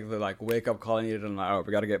kind of like the wake up call I needed. And like,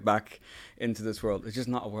 we got to get back into this world. It's just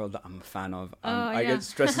not a world that I'm a fan of. It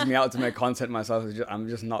stresses me out to make content myself. I'm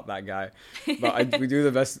just not that guy. But we do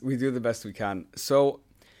the best. We do the best we can. So,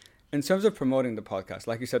 in terms of promoting the podcast,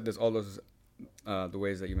 like you said, there's all those the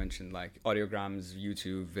ways that you mentioned, like audiograms,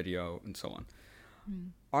 YouTube, video, and so on.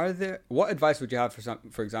 What advice would you have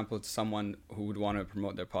for example, to someone who would want to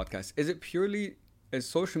promote their podcast? Is it purely is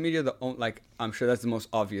social media like, I'm sure that's the most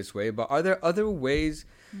obvious way, but are there other ways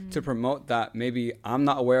to promote that maybe I'm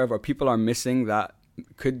not aware of or people are missing that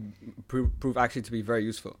could prove actually to be very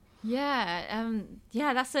useful? Yeah,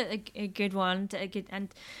 that's a good one.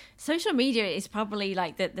 And social media is probably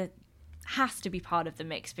like the has to be part of the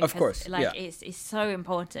mix because of course, it's so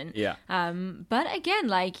important. Yeah. But again,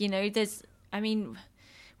 like, you know,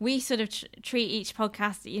 we sort of treat each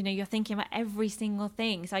podcast, you know, you're thinking about every single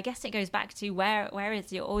thing. So I guess it goes back to where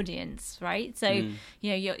is your audience, right? So, you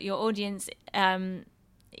know, your audience,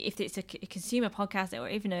 if it's a consumer podcast or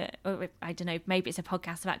even I don't know, maybe it's a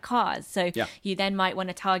podcast about cars. So you then might want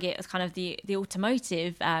to target as kind of the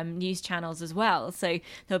automotive news channels as well. So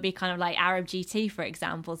there'll be kind of like Arab GT, for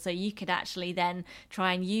example. So you could actually then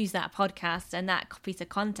try and use that podcast and that piece of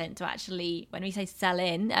content to actually, when we say sell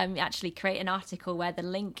in, actually create an article where the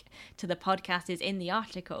link to the podcast is in the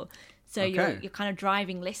article. So you're kind of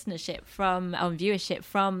driving listenership viewership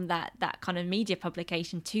from that kind of media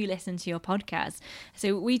publication to listen to your podcast.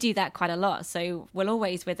 So we do that quite a lot. So we'll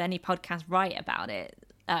always, with any podcast, write about it.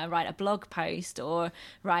 Write a blog post or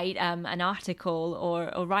write an article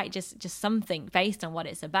or write just something based on what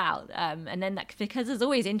it's about. And then because there's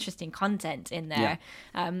always interesting content in there.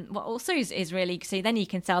 What also is really, so then you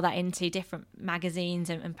can sell that into different magazines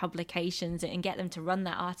and publications and get them to run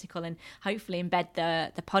that article and hopefully embed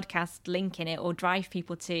the podcast link in it or drive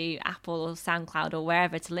people to Apple or SoundCloud or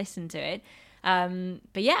wherever to listen to it.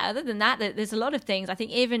 But yeah, other than that, there's a lot of things. I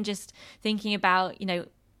think even just thinking about, you know,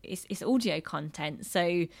 it's audio content,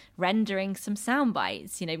 so rendering some sound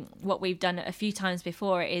bites. You know, what we've done a few times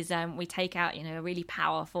before is we take out, you know, a really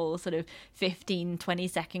powerful sort of 15-20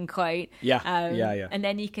 second quote, and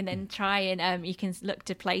then you can then try and you can look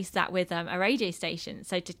to place that with a radio station,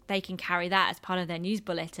 so they can carry that as part of their news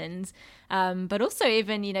bulletins, but also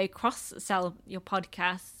even, you know, cross sell your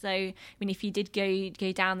podcast. So I mean, if you did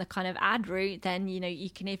go down the kind of ad route, then, you know, you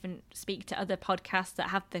can even speak to other podcasts that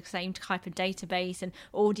have the same type of database and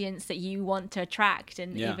audience that you want to attract,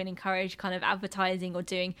 and even encourage kind of advertising or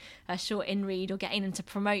doing a short in read or getting them to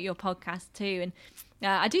promote your podcast too. And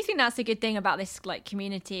I do think that's a good thing about this like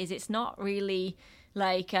community, is it's not really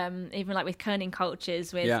like even like with Kerning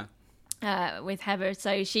Cultures with Heather.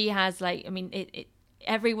 So she has like, I mean,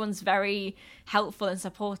 everyone's very helpful and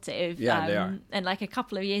supportive. They are. And like a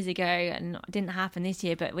couple of years ago, and it didn't happen this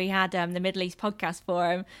year, but we had the Middle East Podcast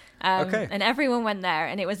Forum, and everyone went there,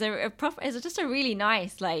 and it was it was just a really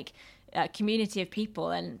nice like community of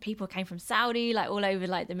people, and people came from Saudi, like all over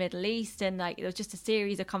like the Middle East, and like it was just a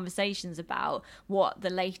series of conversations about what the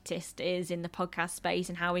latest is in the podcast space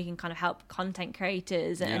and how we can kind of help content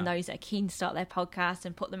creators and those that are keen to start their podcast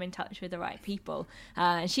and put them in touch with the right people.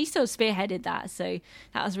 And she sort of spearheaded that, so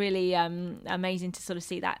that was really amazing to sort of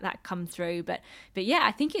see that come through. But yeah,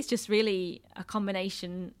 I think it's just really a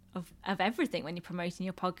combination of everything. When you're promoting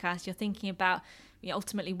your podcast, you're thinking about, you know,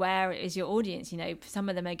 ultimately where is your audience. You know, some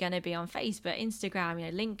of them are going to be on Facebook, Instagram,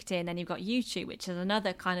 you know, LinkedIn, and you've got YouTube, which is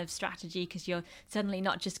another kind of strategy, because you're suddenly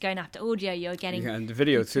not just going after audio, you're getting and the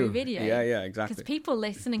video too. Video. Yeah, exactly. Because people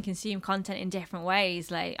listen and consume content in different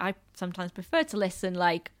ways. Like I sometimes prefer to listen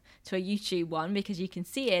like to a YouTube one because you can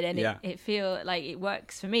see it and it feel like it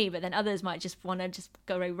works for me, but then others might just want to just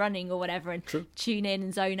go running or whatever and tune in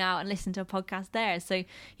and zone out and listen to a podcast there. So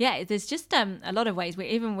yeah, there's just a lot of ways.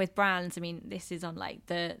 Even with brands, I mean, this is on like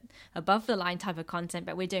the above the line type of content,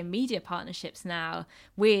 but we're doing media partnerships now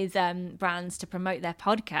with brands to promote their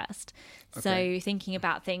podcast. So thinking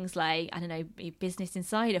about things like, I don't know, Business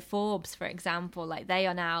Insider, Forbes, for example, like they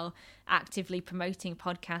are now actively promoting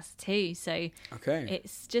podcasts too. So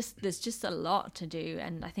it's just, there's just a lot to do.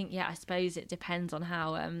 And I think, I suppose it depends on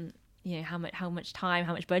how, you know, how much time,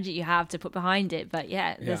 how much budget you have to put behind it. But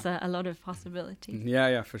there's a lot of possibilities.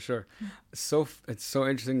 Yeah, for sure. So it's so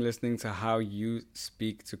interesting listening to how you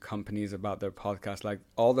speak to companies about their podcast, like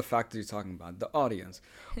all the factors you're talking about, the audience,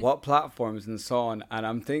 what platforms and so on. And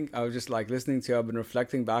I was just like listening to you, I've been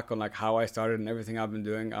reflecting back on like how I started and everything I've been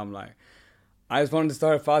doing. I'm like, I just wanted to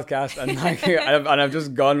start a podcast, and like, I've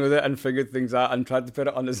just gone with it and figured things out and tried to put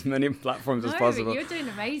it on as many platforms as possible. You're doing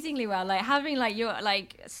amazingly well. Like having like your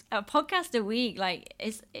like a podcast a week, like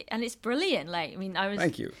it's brilliant. Like I mean,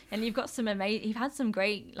 thank you. And you've got some you've had some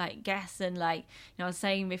great like guests, and like, you know, I was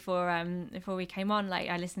saying before we came on, like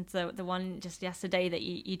I listened to the one just yesterday that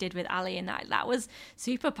you did with Ali, and that was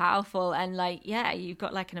super powerful. And like you've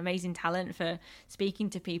got like an amazing talent for speaking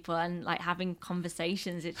to people and like having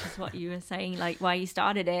conversations. It's just what you were saying. like why you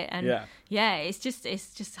started it. And it's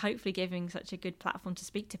just hopefully giving such a good platform to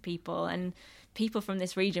speak to people, and people from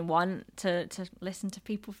this region want to listen to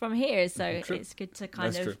people from here, so it's good to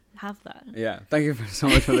kind of have that. Thank you so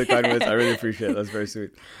much for the kind words. I really appreciate it. That's very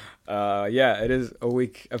sweet. It is a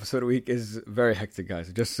week. Episode a week is very hectic,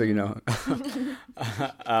 guys, just so you know.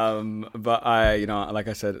 But I, like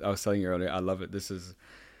I said, I was telling you earlier, I love it. This is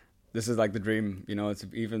like the dream. It's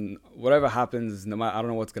even whatever happens, no matter, I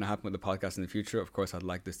don't know what's going to happen with the podcast in the future. Of course, I'd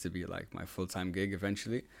like this to be like my full-time gig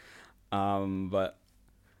eventually. But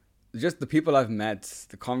just the people I've met,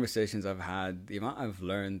 the conversations I've had, the amount I've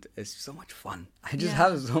learned, it's so much fun. I just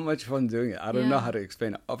have so much fun doing it. I don't know how to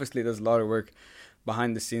explain it. Obviously, there's a lot of work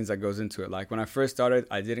behind the scenes that goes into it. Like when I first started,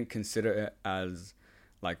 I didn't consider it as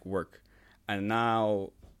like work. And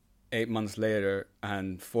now 8 months later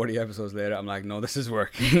and 40 episodes later, I'm like, no, this is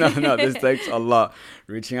work. no, this takes a lot.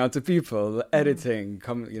 Reaching out to people, editing,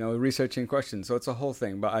 researching questions. So it's a whole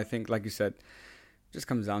thing. But I think, like you said, just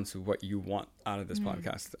comes down to what you want out of this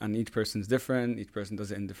podcast, and each person's different. Each person does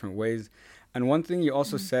it in different ways. And one thing you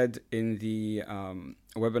also said in the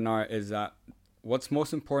webinar is that what's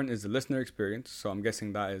most important is the listener experience. So I'm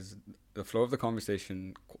guessing that is the flow of the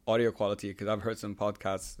conversation, audio quality, because I've heard some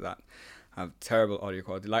podcasts that have terrible audio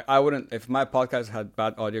quality. Like I wouldn't, if my podcast had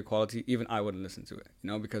bad audio quality, even I wouldn't listen to it,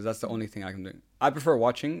 because that's the only thing I can do. I prefer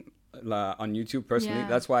watching on YouTube personally.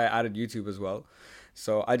 That's why I added YouTube as well.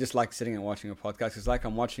 So I just like sitting and watching a podcast. It's like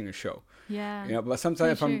I'm watching a show. But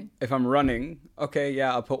sometimes if I'm running,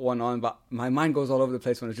 I'll put one on, but my mind goes all over the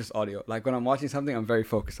place when it's just audio. Like when I'm watching something, I'm very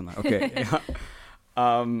focused. I'm like, okay.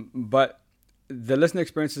 But the listener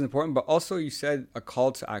experience is important, but also you said a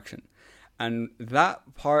call to action. And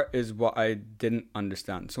that part is what I didn't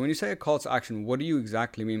understand. So when you say a call to action, what do you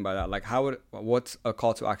exactly mean by that? Like what's a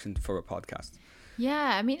call to action for a podcast?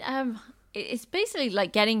 Yeah, I mean, it's basically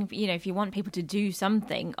like getting, if you want people to do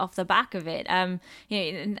something off the back of it,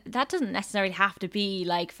 that doesn't necessarily have to be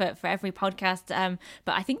like for every podcast.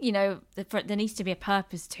 But I think, there needs to be a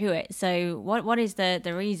purpose to it. So what is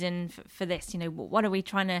the reason for this? What do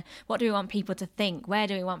we want people to think? Where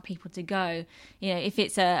do we want people to go? If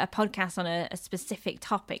it's a podcast on a specific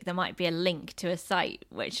topic, there might be a link to a site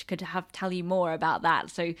which could tell you more about that.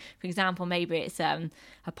 So for example, maybe it's a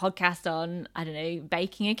podcast on, I don't know,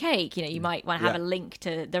 baking a cake. You might want to have a link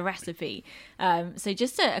to the recipe. So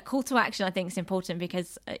just a call to action, I think, is important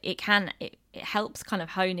because it helps kind of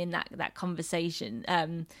hone in that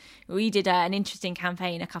conversation. We did an interesting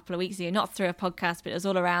campaign a couple of weeks ago, not through a podcast, but it was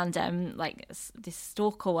all around like this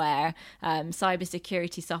stalkerware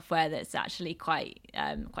cybersecurity software that's actually quite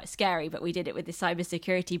scary. But we did it with the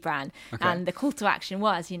cybersecurity brand, and the call to action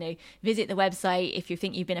was, visit the website if you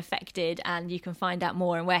think you've been affected, and you can find out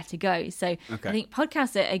more and where to go. So I think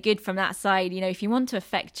podcasts are good from that side. If you want to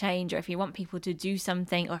affect change, or if you want people to do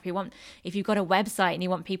something, or if you've got a website and you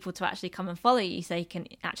want people to actually come and follow you so you can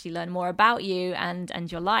actually learn more about you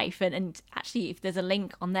and your life, and actually if there's a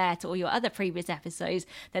link on there to all your other previous episodes,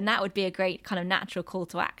 then that would be a great kind of natural call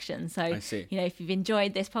to action. So if you've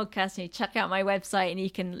enjoyed this podcast, check out my website and you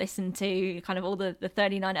can listen to kind of all the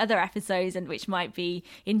 39 other episodes, and which might be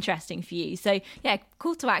interesting for you. So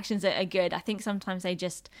call to actions are good. I think sometimes they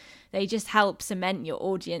just help cement your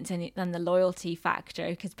audience and the loyalty factor,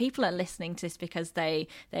 because people are listening to this because they've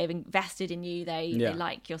invested in you, they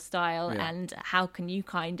like your style, and how can you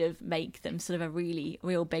kind of make them sort of a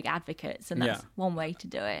real big advocates, and that's one way to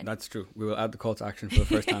do it. That's true. We will add the call to action for the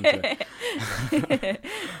first time today.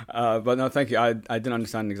 But no, thank you. I didn't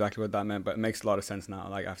understand exactly what that meant, but it makes a lot of sense now,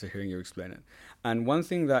 like after hearing you explain it. And one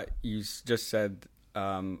thing that you just said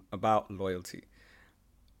about loyalty,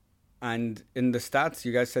 and in the stats,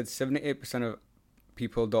 you guys said 78% of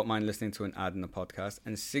people don't mind listening to an ad in the podcast,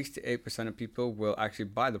 and 68% of people will actually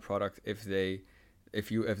buy the product if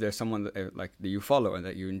there's someone that you follow and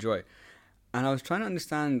that you enjoy. And I was trying to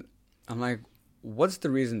understand. I'm like, what's the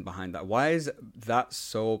reason behind that? Why is that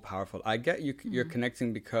so powerful? I get you're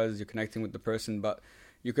connecting because you're connecting with the person, but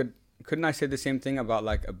couldn't I say the same thing about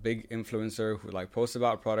like a big influencer who like posts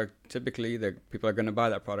about a product? Typically, people are going to buy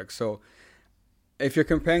that product. So if you're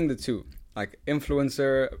comparing the two, like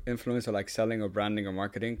influencer like selling or branding or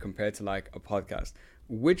marketing compared to like a podcast,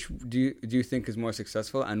 which do you think is more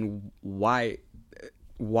successful, and why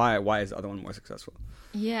is the other one more successful?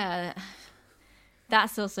 Yeah,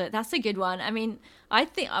 that's a good one. I mean, I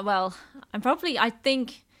think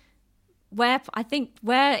where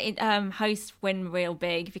hosts win real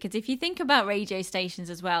big, because if you think about radio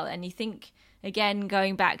stations as well, and you think again,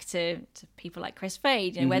 going back to people like Chris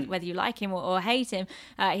Fade, you know, whether you like him or hate him,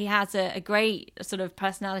 he has a great sort of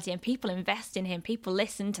personality, and people invest in him. People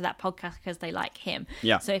listen to that podcast because they like him.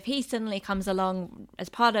 Yeah. So if he suddenly comes along as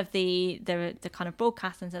part of the kind of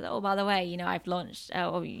broadcast and says, oh, by the way, you know, I've launched,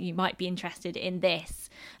 or you might be interested in this,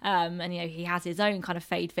 and you know, he has his own kind of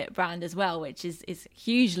Fade Fit brand as well, which is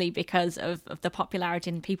hugely because of the popularity,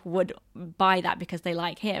 and people would buy that because they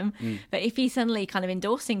like him. But if he's suddenly kind of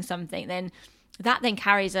endorsing something, then that then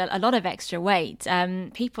carries a lot of extra weight.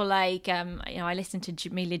 People like, you know, I listen to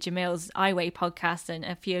Jameela Jamil's I Weigh podcast and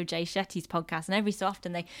a few of Jay Shetty's podcasts, and every so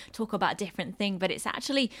often they talk about a different thing, but it's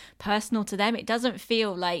actually personal to them. It doesn't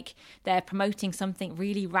feel like they're promoting something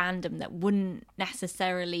really random that wouldn't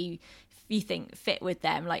necessarily, you think, fit with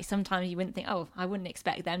them. Like sometimes you wouldn't think, oh, I wouldn't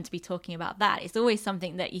expect them to be talking about that. It's always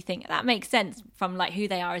something that you think that makes sense from like who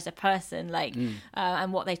they are as a person, like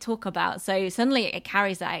and what they talk about. So suddenly it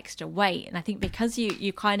carries that extra weight. And I think because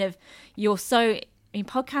you're so, I mean,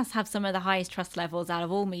 podcasts have some of the highest trust levels out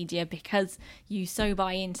of all media because you so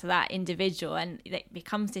buy into that individual, and it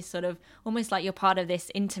becomes this sort of almost like you're part of this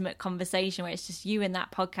intimate conversation where it's just you and that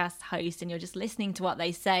podcast host, and you're just listening to what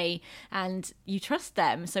they say and you trust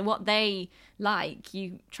them. So what they like,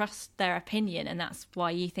 you trust their opinion, and that's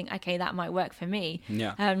why you think, okay, that might work for me.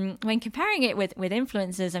 Yeah. When comparing it with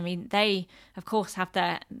influencers, I mean, they of course have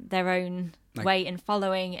their own like, weight and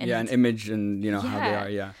following, and an image, and you know how they are.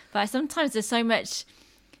 Yeah. But sometimes there's so much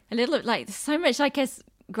I guess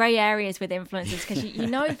grey areas with influencers, because you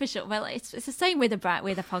know for sure. Well, it's the same with a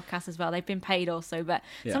podcast as well. They've been paid also, but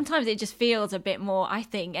sometimes it just feels a bit more, I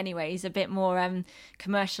think anyways, a bit more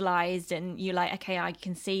commercialized, and you're like, okay, I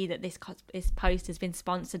can see that this post has been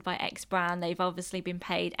sponsored by X brand. They've obviously been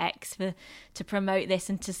paid X to promote this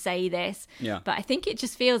and to say this. Yeah. But I think it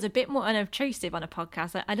just feels a bit more unobtrusive on a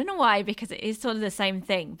podcast. I don't know why, because it is sort of the same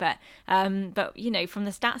thing, but you know, from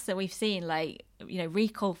the stats that we've seen, like, you know,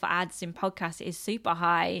 recall for ads in podcasts is super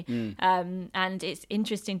high. And it's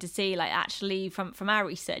interesting to see, like, actually from our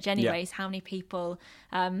research anyways, how many people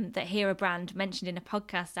that hear a brand mentioned in a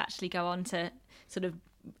podcast actually go on to sort of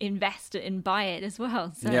invest and buy it as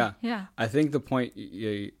well. So yeah. I think the point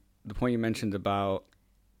you mentioned about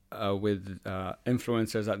with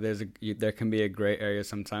influencers, that there can be a gray area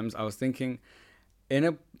sometimes. I was thinking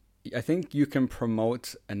I think you can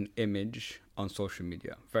promote an image on social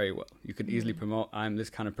media very well. You could easily promote, I'm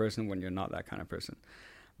this kind of person, when you're not that kind of person.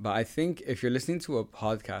 But I think if you're listening to a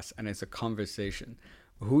podcast and it's a conversation,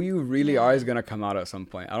 who you really are is going to come out at some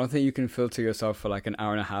point. I don't think you can filter yourself for like an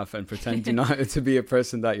hour and a half and pretend to be a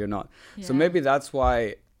person that you're not. Yeah. So maybe that's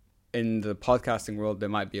why in the podcasting world, there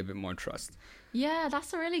might be a bit more trust. Yeah,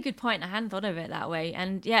 that's a really good point. I hadn't thought of it that way.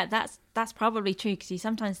 And yeah, that's probably true, because you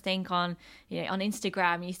sometimes think on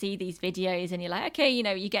Instagram, you see these videos and you're like, okay, you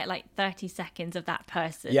know, you get like 30 seconds of that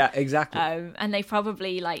person. Yeah, exactly. And they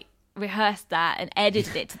probably like rehearsed that and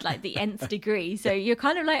edited it to like the nth degree. So you're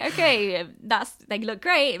kind of like, okay, they look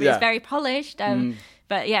great. It's very polished.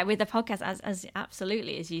 But yeah, with the podcast, as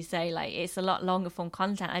absolutely, as you say, like it's a lot longer form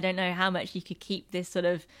content. I don't know how much you could keep this sort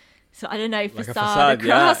of, so I don't know, facade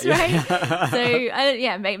across, right?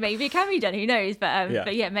 So maybe it can be done. Who knows?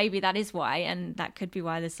 But yeah, maybe that is why, and that could be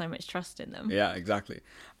why there's so much trust in them. Yeah, exactly.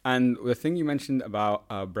 And the thing you mentioned about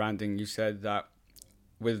branding, you said that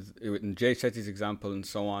with Jay Shetty's example and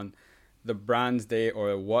so on, the brands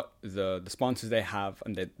the sponsors they have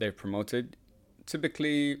and they've promoted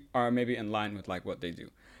typically are maybe in line with like what they do.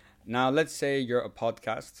 Now, let's say you're a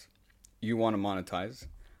podcast, you want to monetize.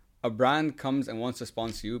 A brand comes and wants to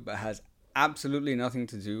sponsor you, but has absolutely nothing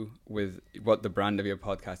to do with what the brand of your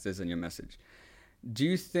podcast is and your message.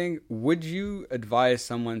 Would you advise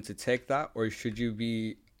someone to take that, or should you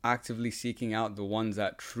be actively seeking out the ones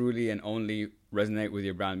that truly and only resonate with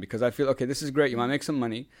your brand? Because I feel, okay, this is great, you might make some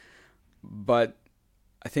money, but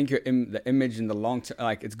I think the image in the long term,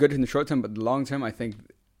 like it's good in the short term, but the long term, I think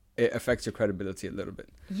it affects your credibility a little bit.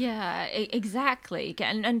 Yeah, exactly.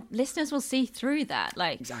 And listeners will see through that.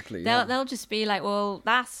 Like, exactly, they'll just be like, well,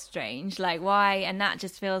 that's strange. Like, why? And that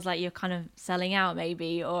just feels like you're kind of selling out,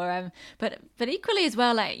 maybe. Or but equally as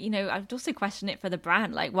well, like, you know, I'd also question it for the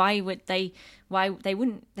brand. Like, why they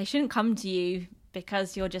shouldn't come to you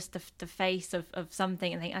because you're just the face of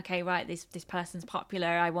something and think, okay, right, this person's popular,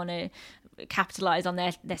 I want to capitalize on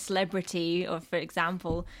their celebrity. Or, for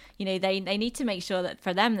example, you know, they need to make sure that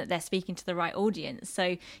for them that they're speaking to the right audience.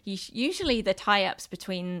 So usually the tie-ups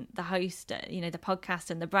between the host, you know, the podcast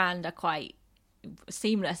and the brand are quite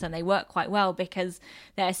seamless, and they work quite well because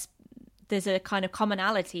there's a kind of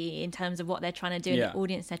commonality in terms of what they're trying to do and the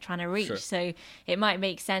audience they're trying to reach. Sure. So it might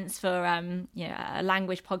make sense for a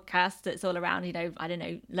language podcast that's all around, I don't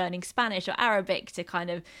know, learning Spanish or Arabic to kind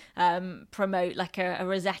of promote like a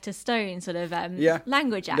Rosetta Stone sort of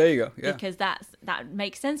language app. There you go. Yeah. Because that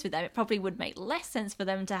makes sense with them. It probably would make less sense for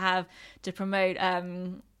them to promote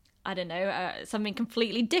I don't know, something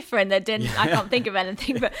completely different that I can't think of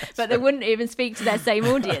anything, but they wouldn't even speak to their same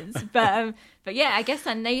audience. But yeah, I guess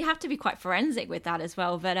I know you have to be quite forensic with that as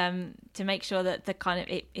well, but to make sure that the kind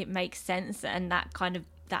of it makes sense, and that kind of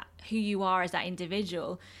that who you are as that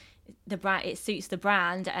individual, the brand, it suits the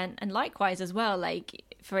brand, and likewise as well, like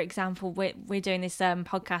for example, we're doing this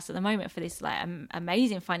podcast at the moment for this like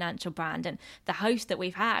amazing financial brand, and the host that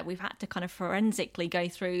we've had to kind of forensically go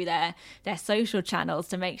through their social channels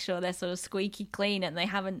to make sure they're sort of squeaky clean, and they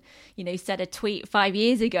haven't said a tweet 5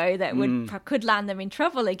 years ago that could land them in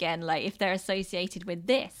trouble again, like if they're associated with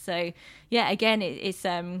this. So yeah, again,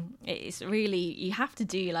 it's really, you have to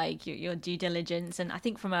do like your due diligence, and I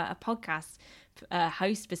think from a podcast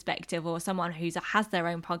host perspective, or someone who has their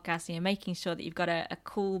own podcast, making sure that you've got a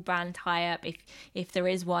cool brand tie-up, if there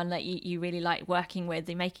is one that you really like working with,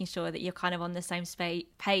 and making sure that you're kind of on the same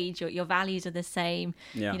page, your values are the same,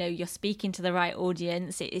 you're speaking to the right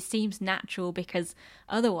audience. It seems natural, because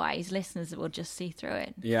otherwise listeners will just see through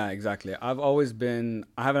it. Yeah, exactly. I haven't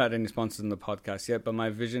had any sponsors in the podcast yet, but my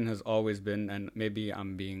vision has always been, and maybe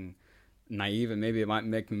I'm being naive and maybe it might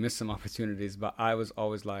make me miss some opportunities, but I was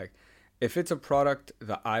always like, if it's a product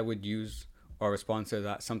that I would use, or a sponsor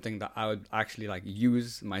that's something that I would actually like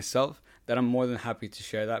use myself, then I'm more than happy to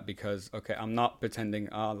share that, because I'm not pretending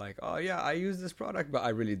I use this product, but I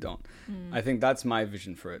really don't. I think that's my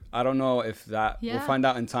vision for it. I don't know if that we'll find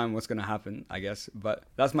out in time what's going to happen, I guess, but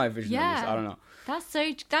that's my vision. At least. I don't know. That's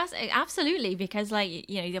absolutely, because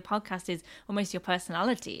like your podcast is almost your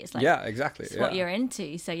personality. It's like exactly. It's what you're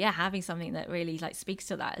into. So having something that really like speaks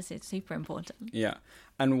to that is super important. Yeah.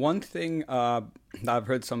 And one thing that I've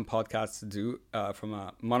heard some podcasts do from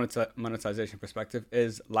a monetization perspective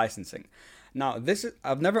is licensing. Now,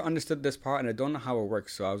 I've never understood this part, and I don't know how it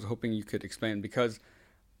works. So I was hoping you could explain, because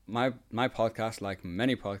my podcast, like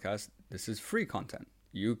many podcasts, this is free content.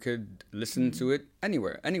 You could listen to it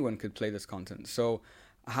anywhere. Anyone could play this content. So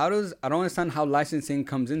I don't understand how licensing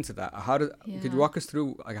comes into that. Could you walk us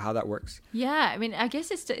through like how that works? Yeah, I mean, I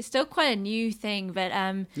guess it's still quite a new thing, but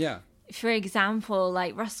for example,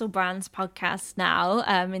 like Russell Brand's podcast now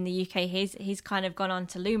in the UK, he's kind of gone on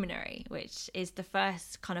to Luminary, which is the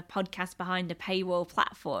first kind of podcast behind a paywall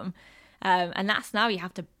platform, and that's now you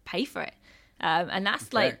have to pay for it, and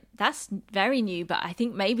that's very new. But I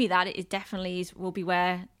think maybe that is definitely will be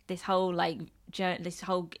where this whole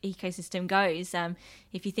ecosystem goes.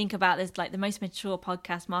 If you think about this, like the most mature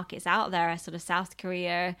podcast markets out there are sort of South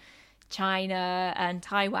Korea, China and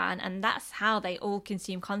Taiwan, and that's how they all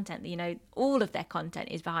consume content. All of their content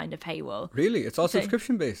is behind a paywall. Really? It's all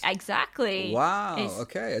subscription based? Exactly. Wow.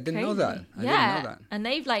 Okay. I didn't know that. I didn't know that. And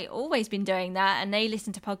they've like always been doing that, and they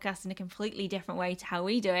listen to podcasts in a completely different way to how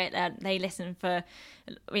we do it. They listen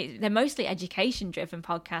they're mostly education driven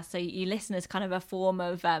podcasts, so you listen as kind of a form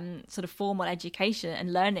of sort of formal education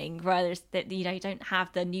and learning, whereas that you don't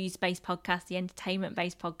have the news based podcast, the entertainment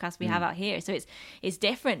based podcast we have out here. So it's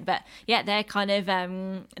different, but they're kind of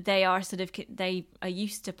they are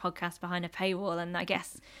used to podcasts behind a paywall. And I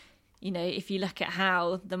guess if you look at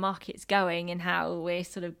how the market's going and how we're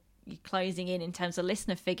sort of closing in terms of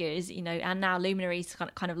listener figures, and now Luminary's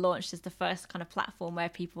kind of launched as the first kind of platform where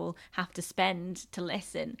people have to spend to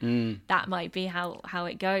listen. That might be how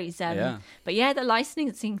it goes. But the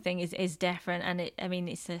licensing thing is different, and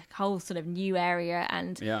it's a whole sort of new area,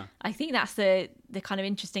 and I think that's the kind of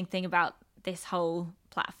interesting thing about this whole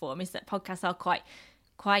platform, is that podcasts are quite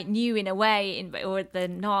new in a way, or they're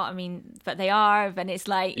not. But they are, and it's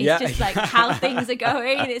like just like how things are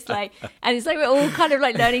going. It's like we're all kind of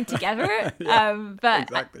like learning together. But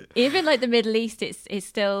exactly. Even like the Middle East, it's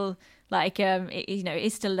still like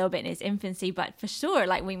it's still a little bit in its infancy. But for sure,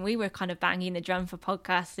 like when we were kind of banging the drum for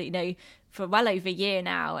podcasts, for well over a year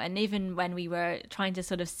now, and even when we were trying to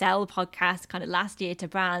sort of sell podcasts kind of last year to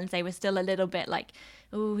brands, they were still a little bit like,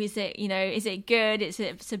 oh, is it good?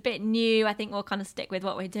 It's a bit new. I think we'll kind of stick with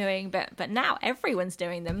what we're doing. But now everyone's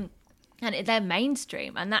doing them, and they're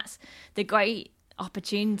mainstream, and that's the great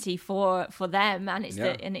opportunity for them. And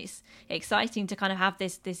it's exciting to kind of have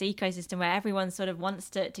this ecosystem where everyone sort of wants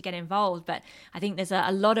to get involved. But I think there's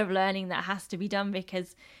a lot of learning that has to be done,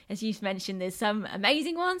 because as you've mentioned, there's some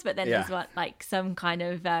amazing ones, but then there's some kind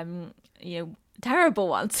of terrible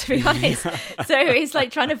ones, to be honest. So it's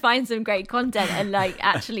like trying to find some great content and like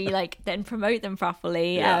actually like then promote them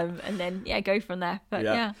properly, and then go from there.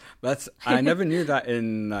 But I never knew that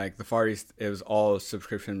in like the Far East it was all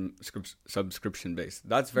subscription based.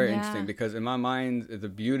 That's very interesting, because in my mind the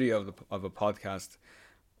beauty of a podcast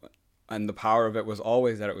and the power of it was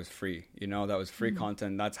always that it was free. That was free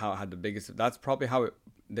content. That's how it had the biggest. That's probably how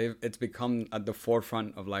it's become at the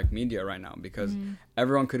forefront of like media right now, because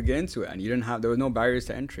everyone could get into it, and there was no barriers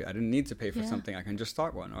to entry. I didn't need to pay for something. I can just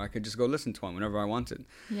start one, or I could just go listen to one whenever I wanted.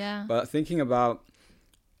 Yeah. But thinking about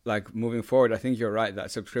like moving forward, I think you're right that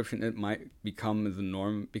subscription, it might become the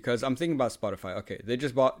norm, because I'm thinking about Spotify. Okay, they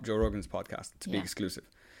just bought Joe Rogan's podcast to be exclusive.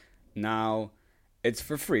 Now it's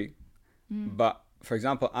for free, but for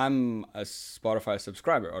example, I'm a Spotify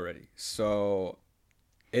subscriber already, so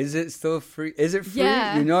is it still free? Is it free?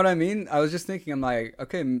 Yeah. You know what I mean? I was just thinking, I'm like,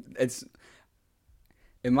 okay,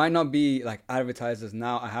 it might not be like advertised as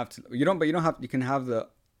now I have to. You can have the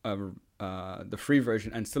free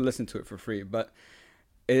version and still listen to it for free, but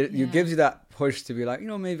it gives you that push to be like,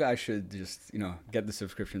 maybe I should just, get the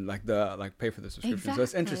subscription, pay for the subscription. Exactly. So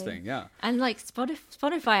it's interesting, yeah. And like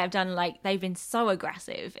Spotify have done, like, they've been so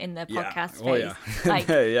aggressive in the podcast space. Oh, yeah. Like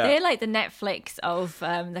they're like the Netflix of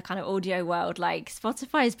the kind of audio world. Like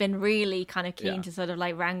Spotify has been really kind of keen to sort of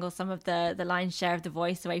like wrangle some of the lion's share of the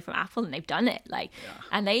voice away from Apple, and they've done it. Like,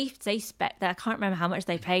 and they spec that, I can't remember how much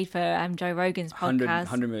they paid for Joe Rogan's podcast.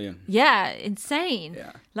 100 million. Yeah, insane.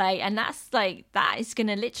 Yeah. Like, and that's like, that is going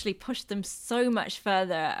to literally push them so much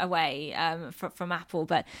further away from Apple.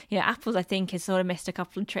 But Apple's, I think, has sort of missed a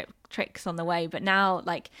couple of tricks on the way, but now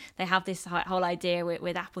like they have this whole idea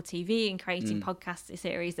with Apple TV and creating podcast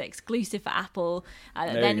series that are exclusive for Apple,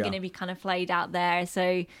 then going to be kind of played out there.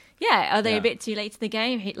 So are they a bit too late to the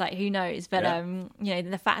game? Like, who knows? But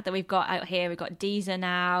the fact that we've got out here, we've got Deezer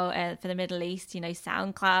now for the Middle East.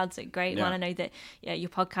 SoundCloud's a great one. I know that your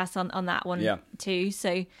podcast on that one too.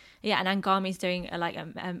 So and Angami's doing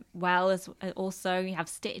well as also. You have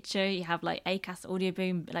Stitcher, you have like Acast, Audio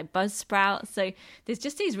Boom, like Buzzsprout. So there's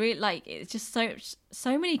just these really it's just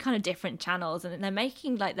so many kind of different channels, and they're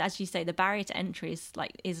making, like, as you say, the barrier to entry is low.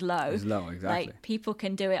 It's low, exactly. Like, people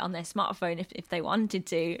can do it on their smartphone if they wanted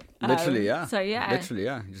to. Literally, You just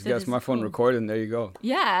get a smartphone, record, and there you go.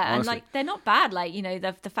 Yeah, honestly. And like they're not bad. Like,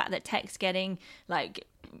 the fact that tech's getting like,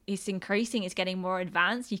 it's increasing, it's getting more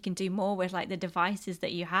advanced. You can do more with like the devices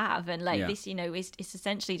that you have, and like this, it's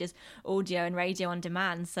essentially just audio and radio on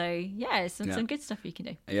demand. So some good stuff you can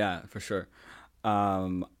do. Yeah, for sure.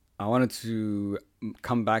 I wanted to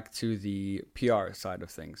come back to the PR side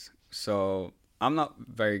of things. So I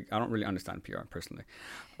don't really understand PR personally.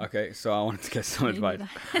 Okay, so I wanted to get some advice.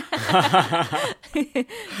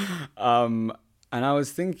 And I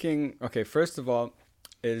was thinking, okay, first of all,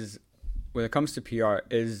 is when it comes to PR,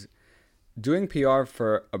 is doing PR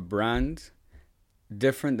for a brand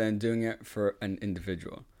different than doing it for an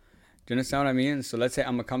individual? Do you understand what I mean? So let's say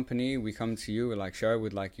I'm a company, we come to you, we're like, Cheryl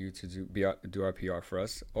would like you to do our PR for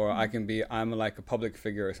us. Or I'm like a public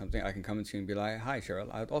figure or something. I can come to you and be like, hi,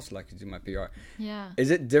 Cheryl, I'd also like you to do my PR. Yeah. Is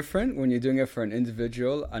it different when you're doing it for an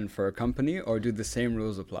individual and for a company, or do the same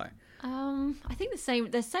rules apply? I think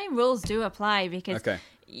the same rules do apply, because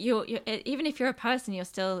you're even if you're a person, you're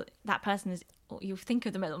still, that person is, you think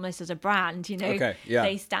of them almost as a brand,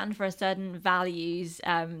 They stand for a certain values.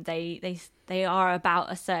 They are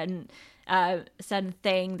about a certain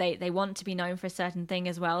thing. They want to be known for a certain thing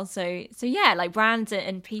as well. So like brands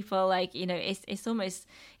and people, like, it's almost,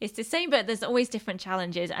 it's the same, but there's always different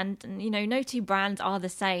challenges, and no two brands are the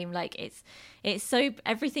same. Like, it's so,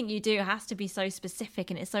 everything you do has to be so specific,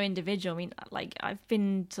 and it's so individual. I mean, like, I've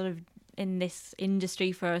been sort of in this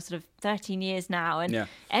industry for sort of 13 years now, and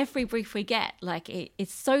every brief we get, like,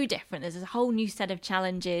 it's so different. There's a whole new set of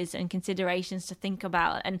challenges and considerations to think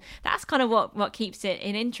about, and that's kind of what keeps it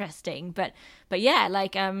interesting. But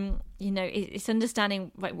like, it's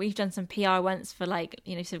understanding, like, we've done some PR once for, like,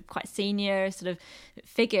 sort of quite senior sort of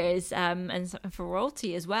figures, and for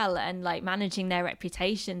royalty as well, and like managing their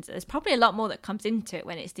reputations. There's probably a lot more that comes into it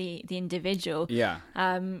when it's the individual.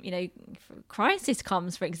 Crisis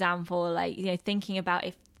comms, for example, like, thinking about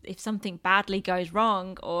if something badly goes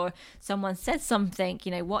wrong, or someone says something,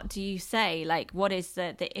 what do you say? Like, what is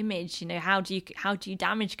the image? How do you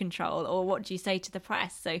damage control, or what do you say to the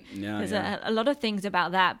press? So there's a lot of things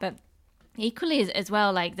about that. But equally as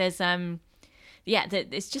well, like, there's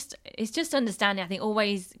it's just understanding. I think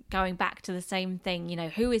always going back to the same thing.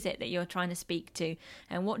 Who is it that you're trying to speak to,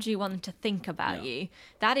 and what do you want them to think about you?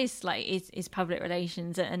 That is is public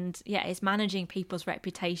relations, and it's managing people's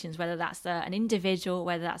reputations, whether that's an individual,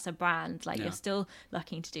 whether that's a brand. You're still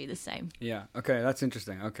looking to do the same. Yeah. Okay, that's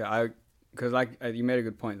interesting. Okay, because you made a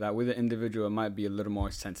good point that with an individual, it might be a little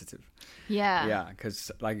more sensitive. Yeah. Yeah, because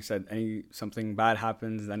like you said, something bad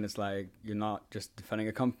happens, then it's like you're not just defending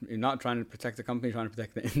a company, you're not trying to protect the company, you're trying to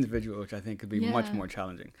protect the individual, which I think could be much more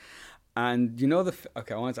challenging. And I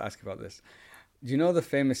wanted to ask you about this. Do you know the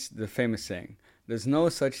famous saying, "There's no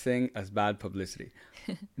such thing as bad publicity"?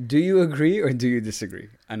 Do you agree or do you disagree,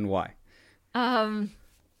 and why?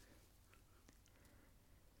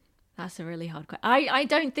 That's a really hard question. I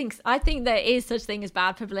don't think I think there is such thing as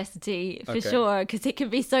bad publicity for sure, because it can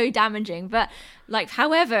be so damaging. But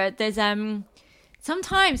however, there's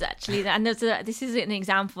sometimes actually, and this is an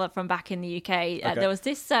example from back in the UK. There was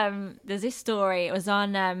there's this story. It was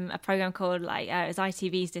on a program called it was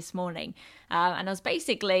ITV's This Morning, and it was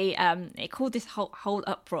basically it called this whole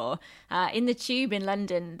uproar in the Tube in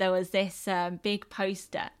London. There was this big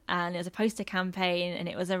poster, and it was a poster campaign, and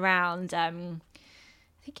it was around.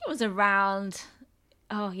 I think it was around,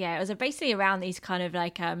 it was basically around these kind of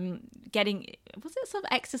getting, was it some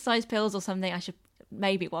exercise pills or something?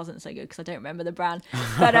 Maybe it wasn't so good because I don't remember the brand,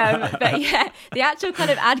 but the actual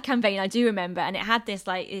kind of ad campaign I do remember, and it had this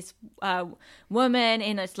woman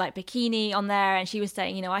in a bikini on there, and she was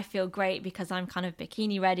saying, I feel great because I'm kind of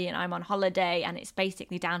bikini ready and I'm on holiday, and it's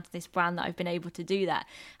basically down to this brand that I've been able to do that.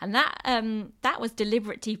 And that was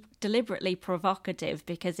deliberately provocative,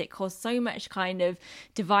 because it caused so much kind of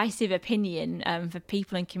divisive opinion for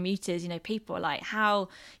people and commuters. People are like, how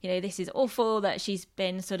this is awful that she's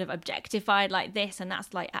been sort of objectified like this, and that's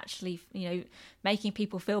actually making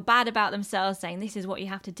people feel bad about themselves, saying this is what you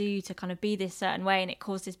have to do to kind of be this certain way, and it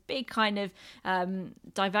caused this big kind of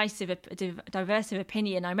diverse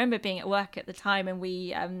opinion. I remember being at work at the time, and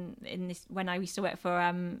we when I used to work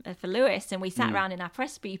for Lewis, and we sat around in our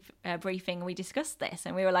press briefing, and we discussed this,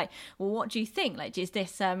 and we were like, well, what do you think? Is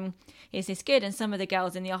this good? And some of the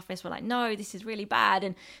girls in the office were like, no, this is really bad.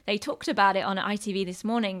 And they talked about it on ITV This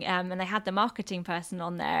Morning, and they had the marketing person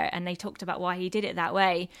on there, and they talked about why he did it that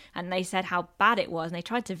way, and they said how bad it was, and they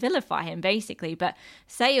tried to vilify him basically. But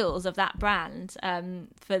sales of that brand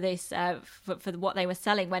for this for what they were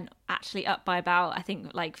selling went actually up by about, I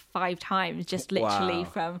think, 5 times, just literally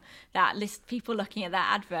from that list, people looking at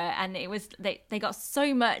that advert. And it was they got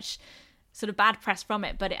so much sort of bad press from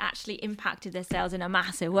it, but it actually impacted their sales in a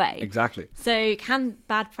massive way. Exactly. So can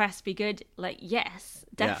bad press be good? Yes,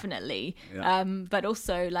 definitely. Yeah. But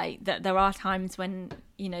also there are times when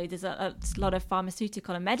there's a lot of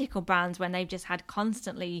pharmaceutical and medical brands when they've just had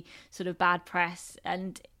constantly sort of bad press,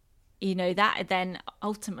 and that then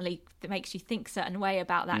ultimately makes you think a certain way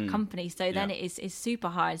about that company. So then it is super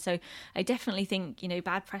hard. So I definitely think,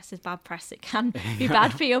 bad press is bad press. It can be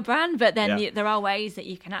bad for your brand, but then there are ways that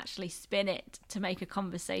you can actually spin it to make a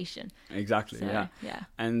conversation. Exactly. So, yeah.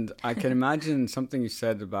 And I can imagine something you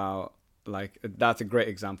said about that's a great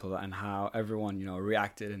example, and how everyone,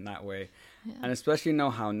 reacted in that way. Yeah. And especially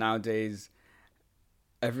how nowadays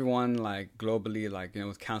everyone globally,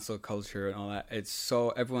 with cancel culture and all that,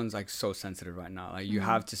 everyone's so sensitive right now. You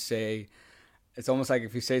have to say, it's almost like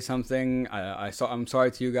if you say something, I'm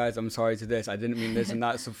sorry to you guys, I'm sorry to this, I didn't mean this and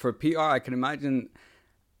that. So for PR, I can imagine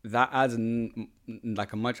that adds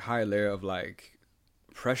a much higher layer of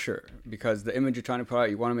pressure, because the image you're trying to put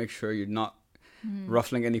out, you want to make sure you're not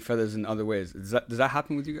ruffling any feathers in other ways. Does that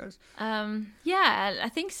happen with you guys? Yeah, I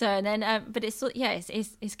think so. And then, but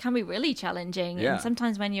it can be really challenging. Yeah. And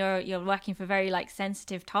sometimes when you're working for very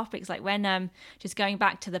sensitive topics, when just going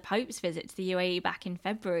back to the Pope's visit to the UAE back in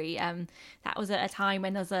February, that was at a time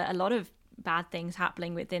when there was a lot of bad things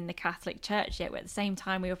happening within the Catholic Church, yet at the same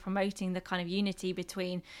time we were promoting the kind of unity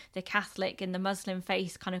between the Catholic and the Muslim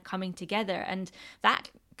faith kind of coming together. And that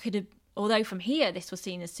could have, although from here this was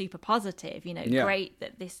seen as super positive, great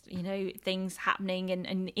that this, things happening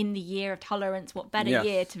and in the year of tolerance, what better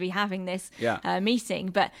year to be having this meeting.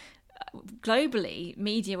 But globally,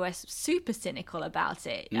 media were super cynical about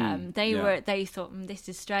it. They thought, this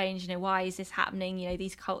is strange, why is this happening?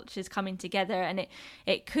 These cultures coming together, and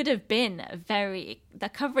it could have been the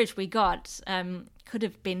coverage we got could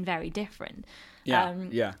have been very different.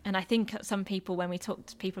 And I think some people, when we talk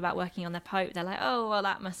to people about working on the Pope, they're like, oh, well,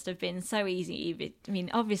 that must have been so easy. I mean,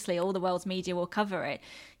 obviously all the world's media will cover it.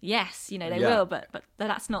 Yes, they will, but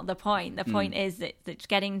that's not the point. The point is that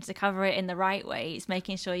getting to cover it in the right way, it's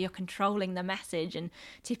making sure you're controlling the message. And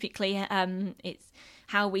typically it's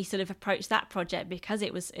how we sort of approached that project, because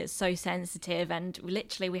it's so sensitive, and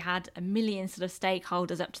we had 1 million sort of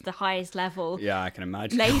stakeholders up to the highest level. Yeah, I can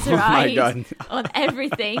imagine. Laser eyes on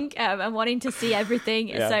everything, and wanting to see everything.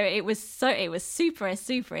 Yeah. So it was super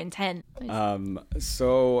intense.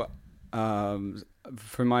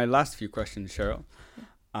 For my last few questions, Cheryl,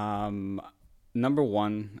 number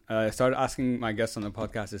one, I started asking my guests on the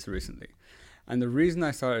podcast this recently, and the reason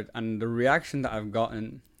I started, and the reaction that I've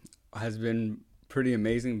gotten has been pretty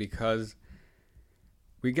amazing, because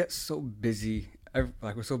we get so busy.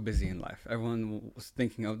 We're so busy in life. Everyone was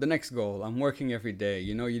thinking of the next goal. I'm working every day.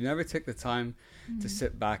 You never take the time to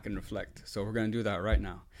sit back and reflect. So we're going to do that right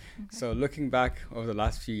now. Okay. So looking back over the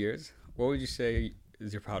last few years, what would you say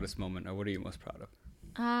is your proudest moment, or what are you most proud of?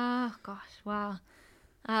 Oh, gosh, wow.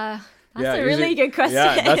 That's a really good question.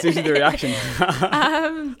 Yeah, that's usually the reaction.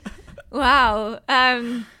 Wow.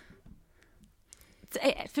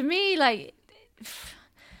 For me,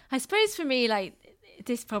 I suppose for me,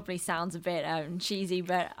 this probably sounds a bit cheesy,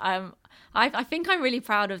 but I think I'm really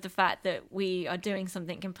proud of the fact that we are doing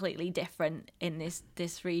something completely different in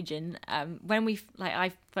this region. When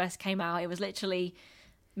I first came out, it was literally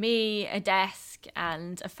me, a desk,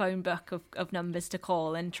 and a phone book of numbers to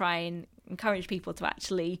call and try and encourage people to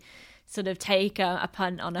actually sort of take a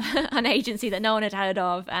punt on an agency that no one had heard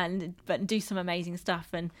of, but do some amazing stuff.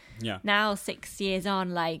 And now 6 years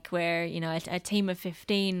on, we're a team of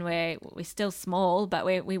 15. We're still small, but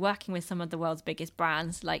we're working with some of the world's biggest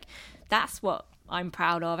brands. That's what I'm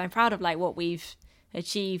proud of. I'm proud of what we've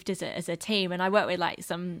achieved as a team. And I work with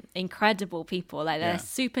some incredible people. They're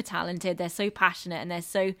super talented, they're so passionate, and they're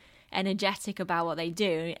so energetic about what they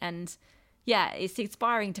do. And it's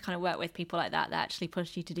inspiring to kind of work with people like that actually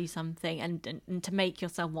push you to do something and to make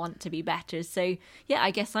yourself want to be better. So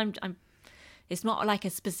I guess I'm it's not a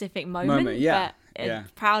specific moment, but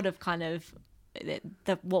proud of kind of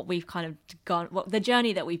what we've kind of gone, the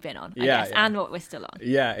journey that we've been on, I guess, and what we're still on.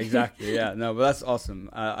 Yeah, exactly. No, but that's awesome.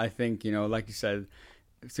 I think, like you said,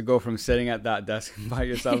 to go from sitting at that desk by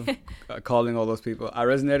yourself, calling all those people, I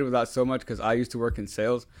resonated with that so much, because I used to work in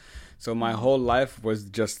sales. So my whole life was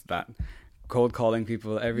just that. Cold calling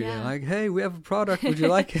people every day, hey, we have a product, would you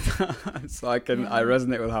like it? So I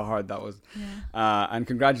resonate with how hard that was. And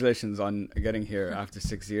congratulations on getting here after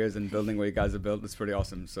 6 years and building what you guys have built. It's pretty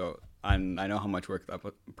awesome. So I know how much work that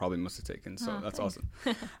probably must have taken. So that's awesome.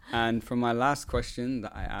 And for my last question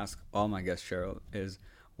that I ask all my guests, Cheryl, is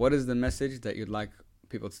what is the message that you'd like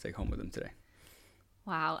people to take home with them today?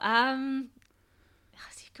 Wow.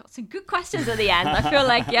 You've got some good questions at the end. I feel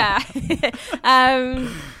like,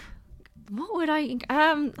 what would I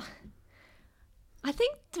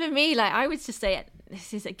think for me, I would just say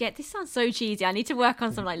this sounds so cheesy. I need to work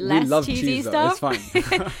on some less cheesy stuff. It's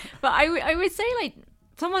fine. But I would say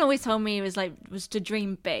someone always told me was to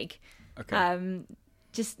dream big. Okay.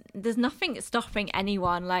 Just there's nothing stopping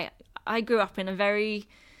anyone. I grew up in a very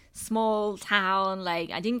small town.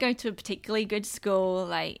 I didn't go to a particularly good school.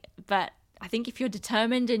 But I think if you're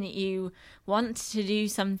determined and you want to do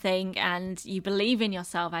something and you believe in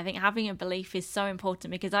yourself, I think having a belief is so important,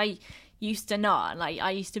 because I used to not. I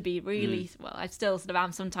used to be really, well, I still sort of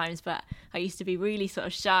am sometimes, but I used to be really sort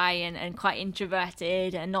of shy and quite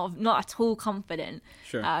introverted and not at all confident.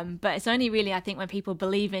 Sure. But it's only really, I think, when people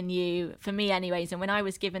believe in you, for me anyways, and when I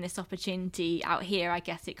was given this opportunity out here, I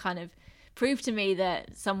guess it kind of proved to me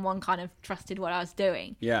that someone kind of trusted what I was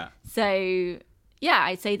doing. Yeah. So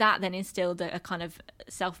I'd say that then instilled a kind of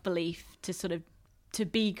self-belief to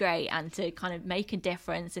be great and to kind of make a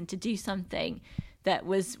difference and to do something that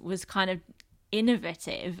was kind of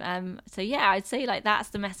innovative. I'd say that's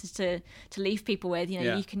the message to leave people with.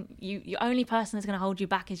 Your only person that's going to hold you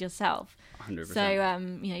back is yourself. 100%.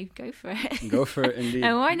 So go for it. Go for it, indeed.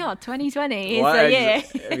 And why not? 2020 is the year.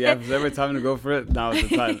 If there's ever time to go for it, now is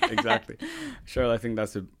the time. Exactly. Cheryl, I think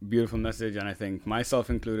that's a beautiful message, and I think myself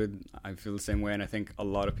included, I feel the same way, and I think a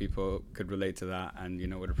lot of people could relate to that and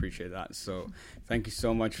would appreciate that. So thank you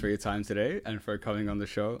so much for your time today and for coming on the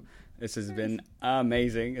show. This has been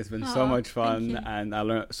amazing. It's been so much fun, and I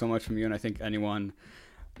learned so much from you. And I think anyone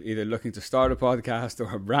either looking to start a podcast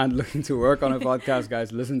or a brand looking to work on a podcast,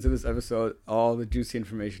 guys, listen to this episode. All the juicy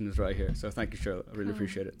information is right here. So thank you, Cheryl. I really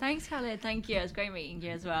appreciate it. Thanks, Khaled. Thank you. It was great meeting you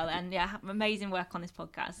as well. And amazing work on this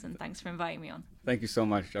podcast. And thanks for inviting me on. Thank you so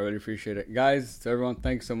much. I really appreciate it. Guys, to everyone,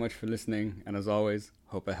 thanks so much for listening. And as always,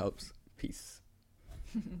 hope it helps. Peace.